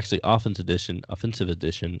 or actually offensive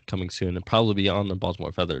edition coming soon, and probably be on the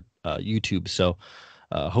Baltimore Feather YouTube. So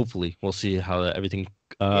hopefully we'll see how everything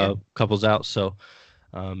couples out. So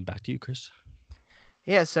back to you, Chris.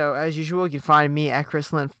 Yeah, so as usual, you can find me at Chris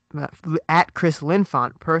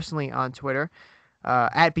Linfante personally on Twitter,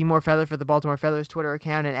 at Be More Feather for the Baltimore Feathers Twitter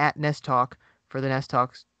account, and at Nest Talk for the Nest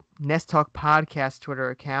Talk podcast Twitter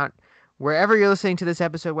account. Wherever you're listening to this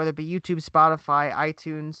episode, whether it be YouTube, Spotify,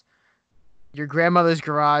 iTunes, your grandmother's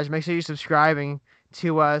garage, make sure you're subscribing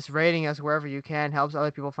to us, rating us wherever you can. Helps other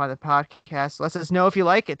people find the podcast. Lets us know if you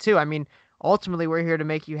like it too. I mean, ultimately, we're here to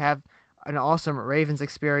make you have an awesome Ravens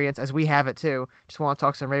experience, as we have it too. Just want to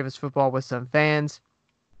talk some Ravens football with some fans.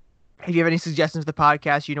 If you have any suggestions for the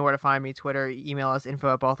podcast, you know where to find me. Twitter, email us,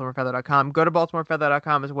 info@baltimorefeather.com. Go to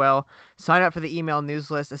baltimorefeather.com as well. Sign up for the email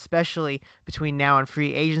news list, especially between now and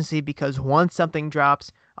free agency, because once something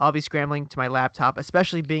drops, I'll be scrambling to my laptop,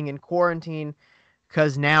 especially being in quarantine,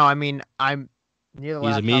 because now, I mean, I'm near the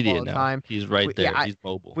laptop all the time. He's right there. He's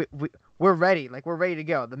mobile. We're ready. Like, we're ready to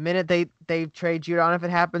go. The minute they trade Judon, if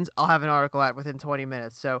it happens, I'll have an article out within 20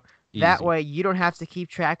 minutes. So that way you don't have to keep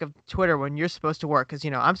track of Twitter when you're supposed to work. Because,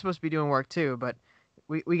 I'm supposed to be doing work too, but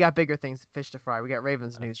we got bigger fish to fry. We got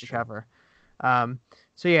Ravens news to cover. So,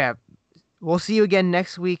 yeah, we'll see you again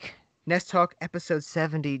next week. Nest Talk episode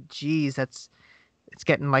 70. Jeez, it's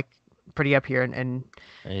getting, like, pretty up here in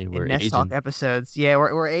Nest Talk episodes. Yeah,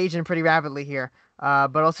 we're aging pretty rapidly here.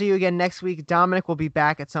 But I'll see you again next week. Dominic will be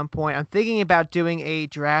back at some point. I'm thinking about doing a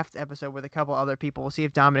draft episode with a couple other people. We'll see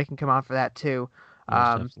if Dominic can come on for that too.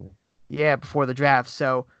 Before the draft.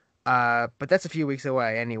 So, but that's a few weeks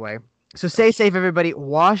away anyway. So stay safe, everybody.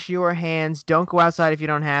 Wash your hands. Don't go outside if you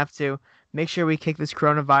don't have to. Make sure we kick this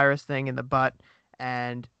coronavirus thing in the butt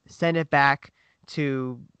and send it back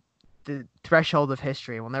to the threshold of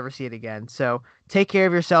history. We'll never see it again. So take care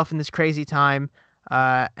of yourself in this crazy time.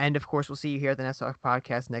 And of course, we'll see you here at the Nest Talk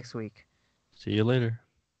podcast next week. See you later.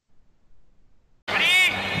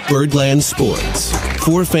 Birdland Sports.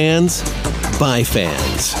 For fans, by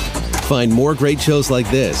fans. Find more great shows like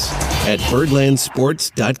this at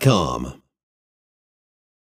birdlandsports.com.